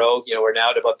steadily grow. We're now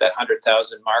at about that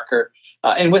 100,000 marker.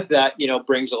 And with that,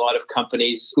 brings a lot of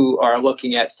companies who are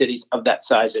looking at cities of that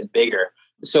size and bigger.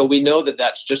 So we know that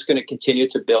that's just going to continue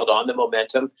to build on the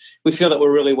momentum. We feel that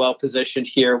we're really well positioned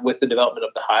here with the development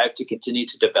of the Hive to continue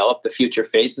to develop the future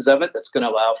phases of it. That's going to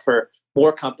allow for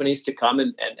more companies to come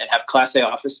and have Class A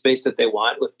office space that they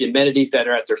want with the amenities that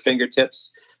are at their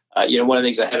fingertips. One of the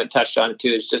things I haven't touched on too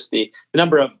is just the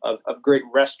number of great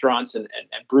restaurants and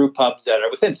brew pubs that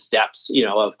are within steps,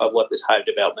 of what this Hive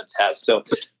development has. So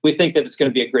we think that it's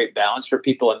going to be a great balance for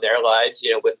people in their lives,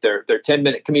 with their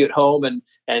 10-minute commute home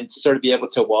and sort of be able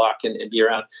to walk and be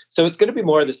around. So it's going to be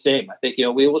more of the same. I think,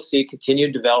 we will see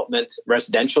continued development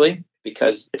residentially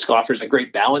because it offers a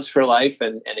great balance for life.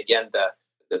 And again,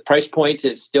 the price point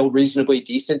is still reasonably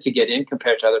decent to get in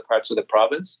compared to other parts of the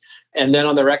province. And then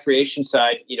on the recreation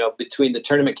side, between the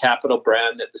tournament capital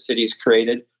brand that the city has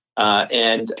created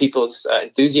and people's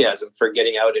enthusiasm for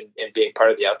getting out and being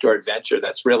part of the outdoor adventure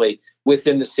that's really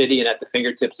within the city and at the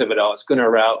fingertips of it all, it's going to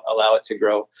allow it to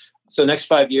grow. So next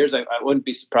 5 years, I wouldn't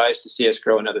be surprised to see us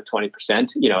grow another 20%.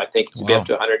 I think to be up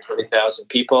to 120,000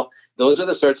 people. Those are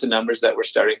the sorts of numbers that we're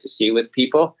starting to see with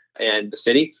people and the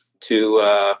city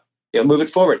to move it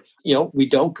forward. We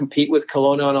don't compete with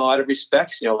Kelowna in a lot of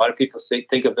respects. A lot of people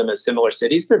think of them as similar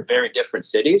cities. They're very different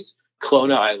cities.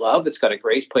 Kelowna, I love. It's got a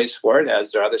great place for it,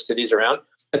 as there are other cities around.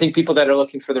 I think people that are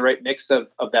looking for the right mix of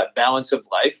that balance of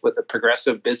life with a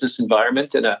progressive business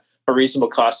environment and a reasonable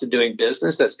cost of doing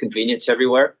business that's convenience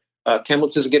everywhere,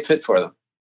 Kamloops is a good fit for them.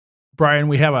 Brian,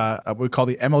 we have what we call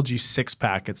the MLG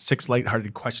 6-pack. It's 6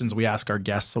 lighthearted questions we ask our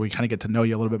guests so we kind of get to know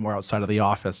you a little bit more outside of the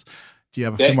office. Do you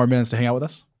have a few more minutes to hang out with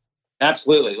us?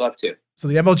 Absolutely. Love to. So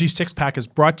the MLG 6-pack is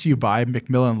brought to you by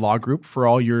McMillan Law Group for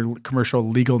all your commercial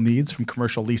legal needs, from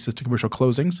commercial leases to commercial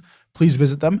closings. Please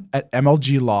visit them at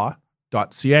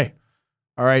mlglaw.ca.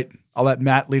 All right. I'll let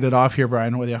Matt lead it off here,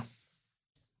 Brian, with you.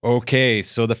 Okay.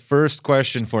 So the first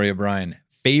question for you, Brian.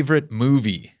 Favorite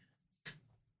movie?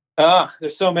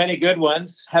 There's so many good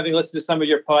ones. Having listened to some of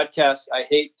your podcasts, I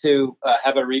hate to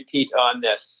have a repeat on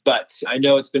this, but I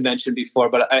know it's been mentioned before,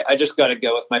 but I just got to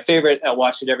go with my favorite. I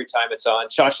watch it every time it's on,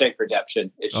 Shawshank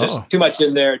Redemption. It's just too much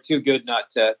in there, too good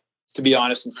not to be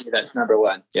honest and say that's number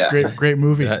one. Yeah. Great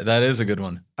movie. That is a good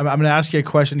one. I'm going to ask you a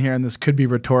question here, and this could be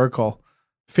rhetorical.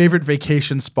 Favorite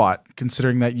vacation spot,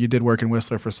 considering that you did work in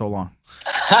Whistler for so long?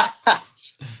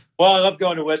 Well, I love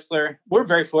going to Whistler. We're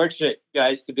very fortunate,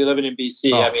 guys, to be living in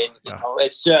BC. I mean,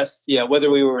 it's just,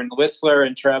 whether we were in Whistler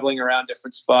and traveling around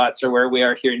different spots or where we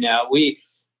are here now,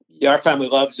 our family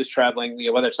loves just traveling,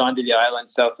 whether it's onto the island,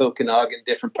 South Okanagan,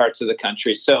 different parts of the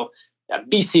country. So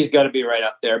BC's got to be right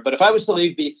up there. But if I was to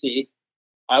leave BC,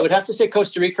 I would have to say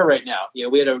Costa Rica right now.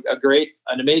 We had an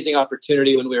amazing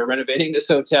opportunity when we were renovating this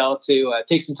hotel to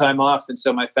take some time off. And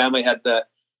so my family had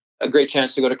a great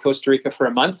chance to go to Costa Rica for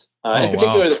a month. In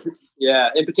particular,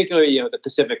 the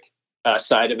Pacific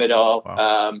side of it all.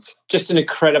 Wow. Just an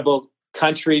incredible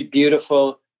country,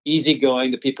 beautiful, easygoing.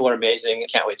 The people are amazing. I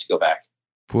can't wait to go back.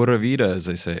 Pura vida, as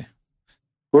they say.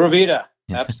 Pura vida.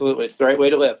 Absolutely. It's the right way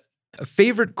to live. A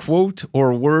favorite quote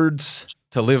or words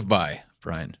to live by,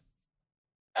 Brian?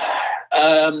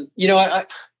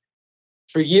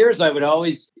 For years, I would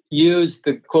always use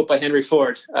the quote by Henry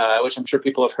Ford, which I'm sure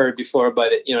people have heard before,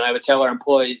 but I would tell our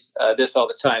employees this all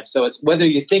the time. So it's whether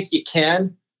you think you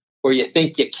can or you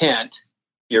think you can't,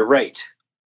 you're right.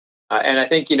 And I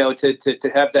think,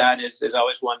 to have that is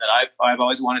always one that I've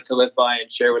always wanted to live by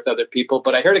and share with other people.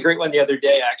 But I heard a great one the other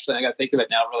day, actually. I got to think of it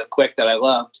now really quick that I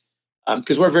loved,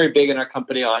 because we're very big in our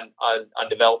company on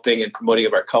developing and promoting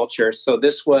of our culture. So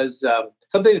this was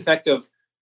something to the effect of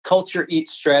culture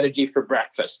eats strategy for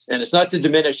breakfast. And it's not to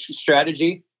diminish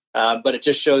strategy, but it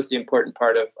just shows the important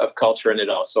part of culture in it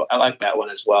all. So I like that one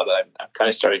as well that I'm kind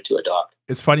of starting to adopt.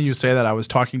 It's funny you say that. I was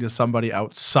talking to somebody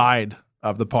outside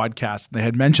of the podcast. And they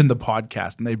had mentioned the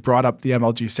podcast and they brought up the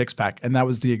MLG six-pack. And that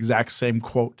was the exact same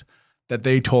quote that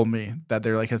they told me, that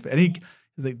they're like,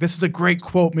 this is a great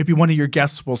quote. Maybe one of your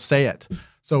guests will say it.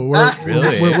 So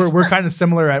we're kind of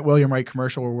similar at William Wright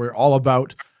Commercial, where we're all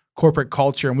about corporate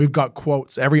culture, and we've got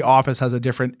quotes. Every office has a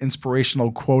different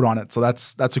inspirational quote on it. So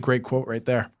that's a great quote right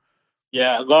there.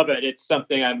 Yeah, I love it. It's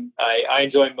something I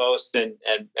enjoy most and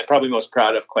probably most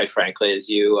proud of, quite frankly, is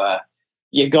you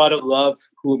got to love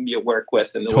whom you work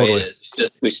with and the way it is. It's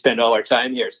just we spend all our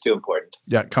time here. It's too important.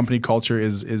 Yeah, company culture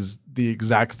is the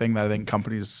exact thing that I think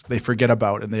companies, they forget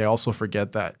about, and they also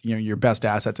forget that your best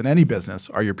assets in any business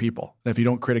are your people. And if you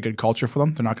don't create a good culture for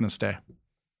them, they're not going to stay.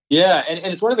 Yeah, and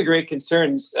it's one of the great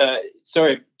concerns,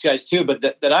 sorry guys too, but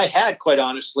that I had, quite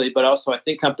honestly, but also I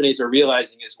think companies are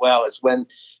realizing as well, is when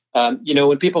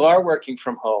when people are working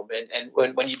from home and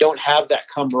when you don't have that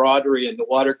camaraderie and the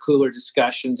water cooler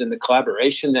discussions and the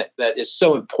collaboration that is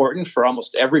so important for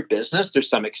almost every business. There's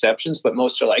some exceptions, but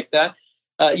most are like that.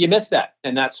 You miss that.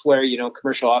 And that's where,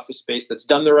 commercial office space that's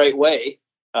done the right way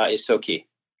is so key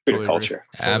for your culture.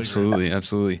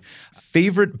 Absolutely.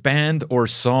 Favorite band or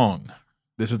song?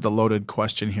 This is the loaded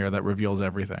question here that reveals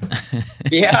everything.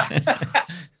 Yeah.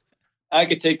 I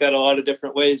could take that a lot of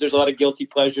different ways. There's a lot of guilty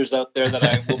pleasures out there that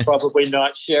I will probably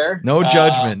not share. No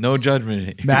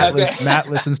judgment. Matt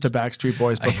listens to Backstreet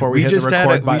Boys before we hit the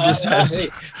record button.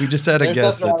 We just had a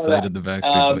guest that cited the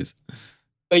Backstreet Boys.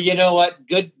 But you know what?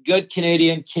 Good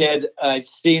Canadian kid. I've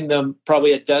seen them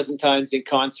probably a dozen times in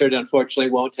concert. Unfortunately,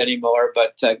 won't anymore.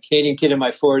 But Canadian kid in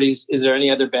my 40s. Is there any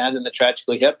other band than the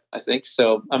Tragically Hip? I think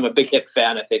so. I'm a big Hip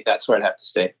fan. I think that's where I'd have to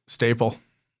stay. Staple.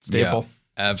 Yeah,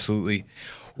 absolutely.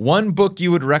 One book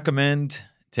you would recommend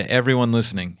to everyone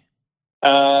listening?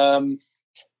 Doesn't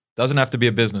have to be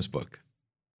a business book.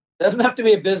 Doesn't have to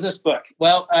be a business book.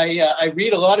 Well, I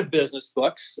read a lot of business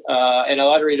books, and a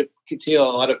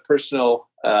lot of personal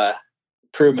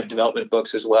improvement development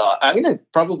books as well. I'm going to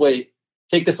probably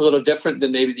take this a little different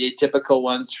than maybe the atypical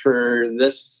ones for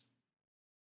this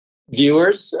your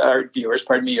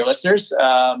listeners.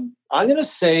 I'm going to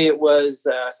say it was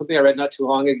something I read not too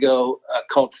long ago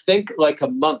called Think Like a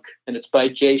Monk, and it's by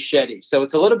Jay Shetty. So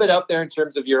it's a little bit out there in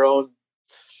terms of your own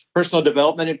personal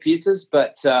development in pieces,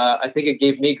 but I think it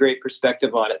gave me great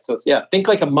perspective on it. So Think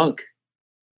Like a Monk.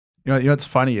 You know what's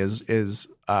funny is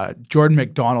Jordan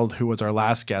McDonald, who was our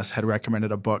last guest, had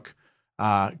recommended a book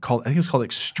called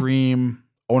Extreme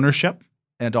Ownership.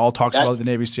 And it all talks about the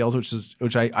Navy SEALs,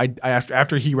 which I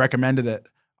after he recommended it,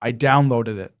 I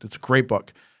downloaded it. It's a great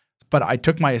book. But I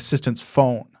took my assistant's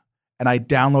phone and I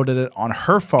downloaded it on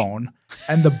her phone.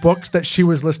 And the book that she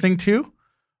was listening to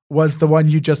was the one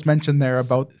you just mentioned there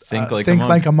about Think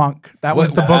Like a Monk. That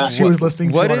was the book she was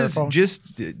listening to on her phone.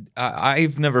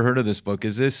 I've never heard of this book.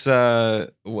 Is this, can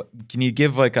you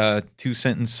give like a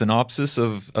 2-sentence synopsis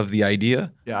of the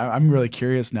idea? Yeah, I'm really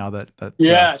curious now that.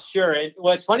 Yeah, sure.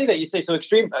 Well, it's funny that you say so.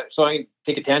 Extreme. So I can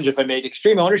take a tangent if I may.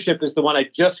 Extreme Ownership is the one I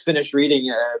just finished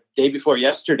reading day before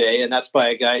yesterday, and that's by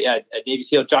a guy, a Navy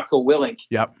SEAL, Jocko Willink.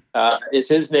 Yep, is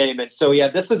his name. And so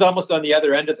this is almost on the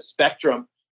other end of the spectrum.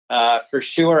 For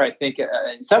sure, I think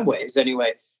in some ways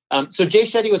anyway. So Jay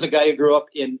Shetty was a guy who grew up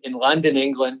in London,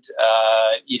 England,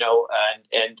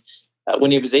 and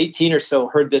when he was 18 or so,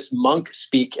 heard this monk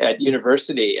speak at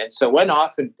university. And so went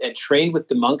off and trained with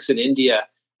the monks in India.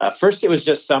 First, it was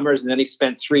just summers, and then he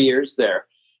spent 3 years there.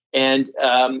 And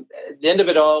at the end of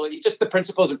it all, just the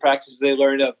principles and practices they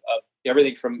learned of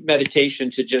everything from meditation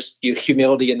to just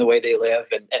humility in the way they live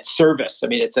and service. I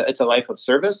mean, it's a life of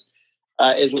service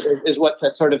is what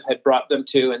that sort of had brought them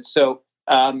to. And so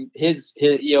his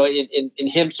in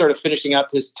him sort of finishing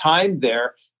up his time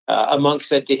there, a monk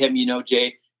said to him,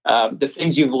 Jay, the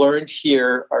things you've learned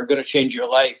here are going to change your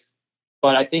life.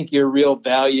 But I think your real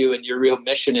value and your real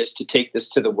mission is to take this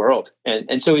to the world.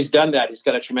 And so he's done that. He's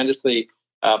got a tremendously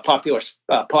popular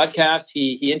podcast.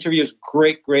 He interviews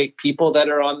great people that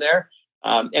are on there.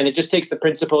 And it just takes the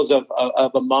principles of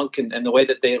a monk and the way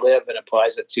that they live and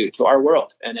applies it to our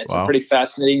world. And it's a pretty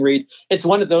fascinating read. It's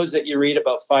one of those that you read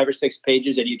about 5 or 6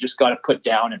 pages and you just got to put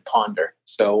down and ponder.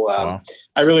 So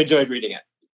I really enjoyed reading it.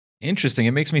 Interesting.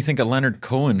 It makes me think of Leonard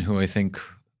Cohen, who I think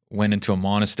went into a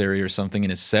monastery or something in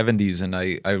his 70s. And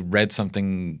I read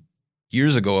something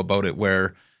years ago about it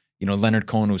where, Leonard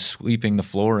Cohen was sweeping the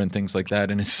floor and things like that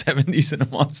in his 70s in a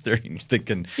monastery. And you're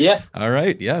thinking, all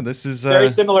right, this is very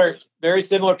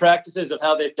similar practices of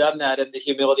how they've done that and the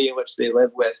humility in which they live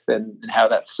with and how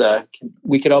that's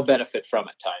we could all benefit from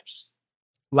at times.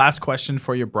 Last question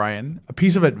for you, Brian. A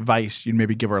piece of advice you'd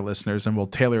maybe give our listeners, and we'll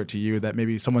tailor it to you, that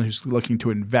maybe someone who's looking to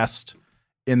invest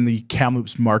in the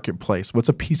Kamloops marketplace. What's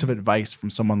a piece of advice from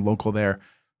someone local there,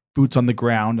 boots on the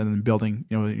ground, and then building,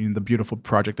 in the beautiful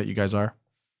project that you guys are?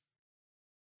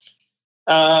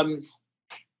 I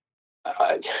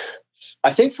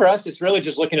think for us, it's really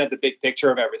just looking at the big picture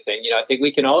of everything. I think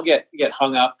we can all get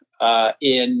hung up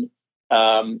in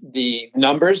the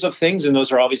numbers of things, and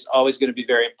those are always going to be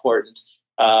very important.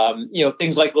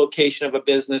 Things like location of a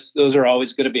business, those are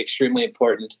always going to be extremely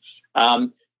important.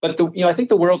 But I think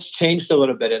the world's changed a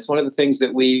little bit. It's one of the things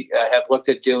that we have looked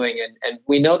at doing, and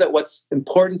we know that what's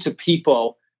important to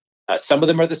people, some of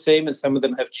them are the same and some of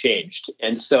them have changed.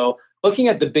 And so looking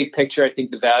at the big picture, I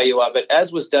think the value of it,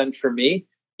 as was done for me,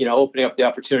 opening up the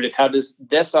opportunity of how does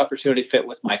this opportunity fit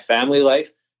with my family life?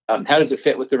 How does it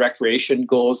fit with the recreation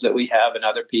goals that we have and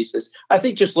other pieces? I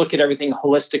think just look at everything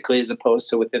holistically as opposed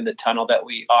to within the tunnel that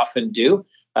we often do.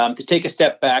 To take a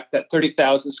step back, that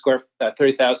 30,000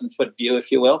 foot view,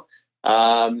 if you will,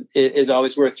 is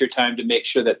always worth your time to make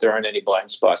sure that there aren't any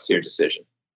blind spots to your decision.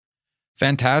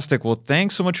 Fantastic. Well,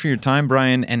 thanks so much for your time,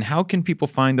 Brian. And how can people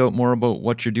find out more about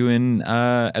what you're doing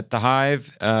at The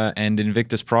Hive and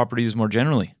Invictus Properties more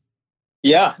generally?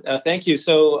 Yeah, thank you.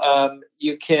 So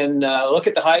you can look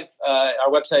at The Hive.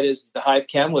 Our website is The Hive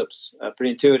Kamloops.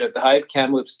 Pretty intuitive,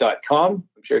 thehivekamloops.com.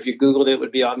 I'm sure if you Googled it,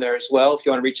 would be on there as well. If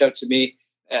you want to reach out to me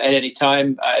at any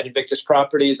time at Invictus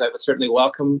Properties, I would certainly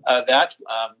welcome that.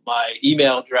 My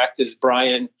email direct is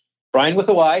Brian with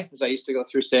a Y, as I used to go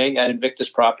through saying, at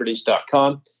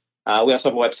invictusproperties.com. We also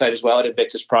have a website as well at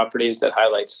Invictus Properties that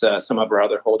highlights some of our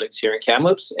other holdings here in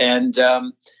Kamloops. And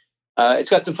it's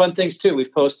got some fun things too.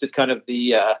 We've posted kind of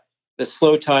the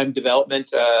slow time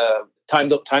development,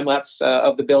 time lapse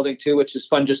of the building too, which is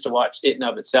fun just to watch it in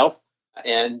of itself.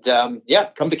 And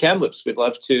come to Kamloops. We'd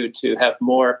love to have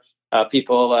more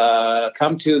people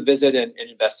come to visit and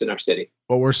invest in our city.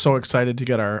 Well, we're so excited to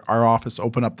get our office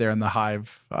open up there in the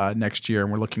Hive next year,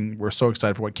 and we're so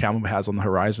excited for what Kamloops has on the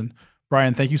horizon.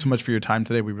 Brian, thank you so much for your time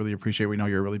today. We really appreciate it. We know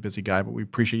you're a really busy guy, but we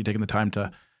appreciate you taking the time to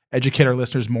educate our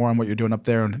listeners more on what you're doing up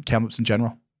there and Kamloops in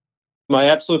general. My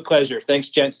absolute pleasure. Thanks,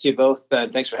 gents, to you both.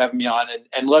 Thanks for having me on,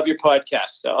 and love your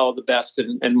podcast. All the best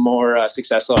and more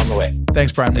success along the way.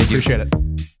 Thanks, Brian. We appreciate it.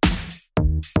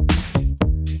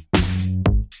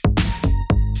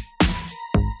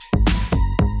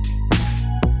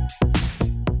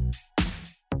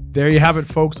 There you have it,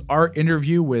 folks. Our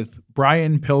interview with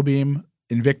Brian Pilbeam,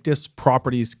 Invictus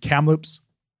Properties Kamloops.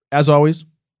 As always,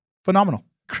 phenomenal.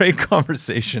 Great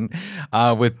conversation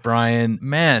with Brian.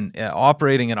 Man,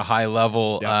 operating at a high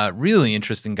level, really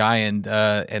interesting guy, and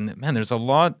man, there's a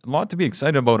lot to be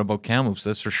excited about Kamloops,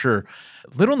 that's for sure.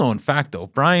 Little known fact though,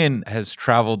 Brian has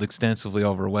traveled extensively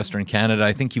over Western Canada.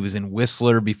 I think he was in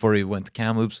Whistler before he went to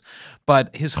Kamloops,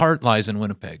 but his heart lies in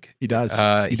Winnipeg. He does.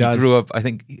 He grew up, I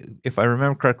think, if I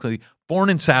remember correctly, born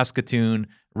in Saskatoon,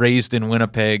 raised in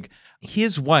Winnipeg.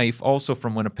 His wife, also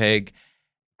from Winnipeg,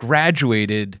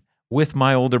 graduated with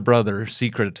my older brother,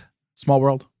 Secret. Small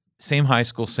world. Same high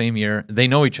school, same year. They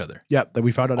know each other. Yeah, that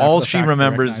we found out. All she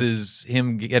remembers is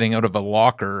him getting out of a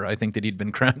locker, I think, that he'd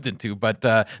been crammed into. But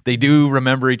they do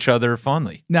remember each other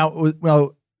fondly. Now,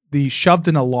 the shoved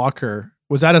in a locker,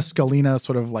 was that a Scalina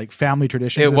sort of like family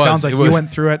tradition? It was. Sounds like you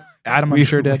went through it. Adam, I'm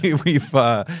sure did. We've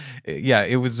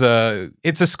it was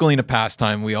it's a Scalina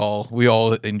pastime we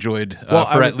all enjoyed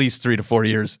for at least 3 to 4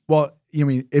 years. Well, you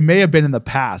mean it may have been in the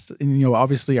past, and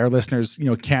obviously our listeners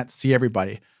can't see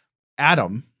everybody.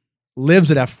 Adam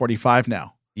lives at F45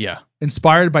 now. Yeah,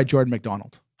 inspired by Jordan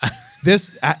McDonald.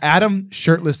 This Adam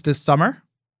shirtless this summer.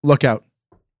 Look out!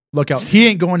 He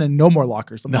ain't going in no more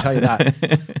lockers. Let me tell you that.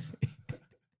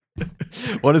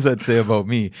 What does that say about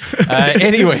me?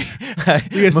 Anyway,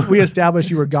 we established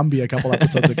you were Gumby a couple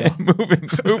episodes ago.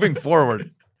 moving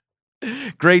forward.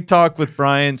 Great talk with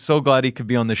Brian. So glad he could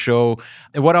be on the show.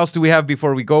 And what else do we have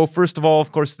before we go? First of all,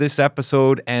 of course, this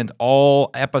episode and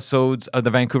all episodes of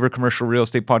the Vancouver Commercial Real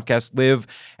Estate Podcast live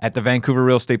at the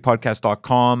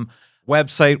VancouverRealEstatePodcast.com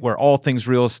website, where all things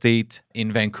real estate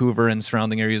in Vancouver and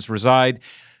surrounding areas reside.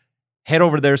 Head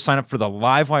over there, sign up for the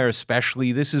Livewire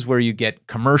especially. This is where you get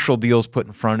commercial deals put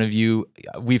in front of you.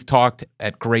 We've talked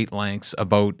at great lengths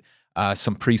about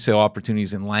some pre-sale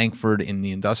opportunities in Langford in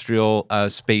the industrial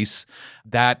space.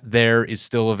 That there is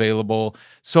still available.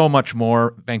 So much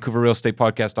more,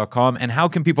 VancouverRealEstatePodcast.com. And how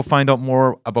can people find out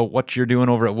more about what you're doing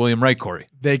over at William Wright, Corey?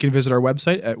 They can visit our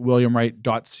website at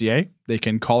williamwright.ca. They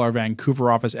can call our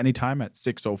Vancouver office anytime at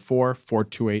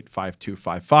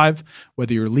 604-428-5255.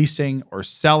 Whether you're leasing or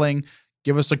selling,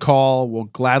 give us a call. We'll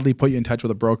gladly put you in touch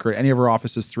with a broker at any of our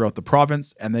offices throughout the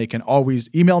province. And they can always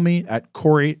email me at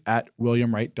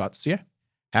corey@williamwright.ca.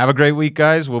 Have a great week,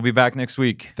 guys. We'll be back next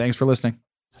week. Thanks for listening.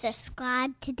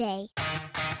 Subscribe today.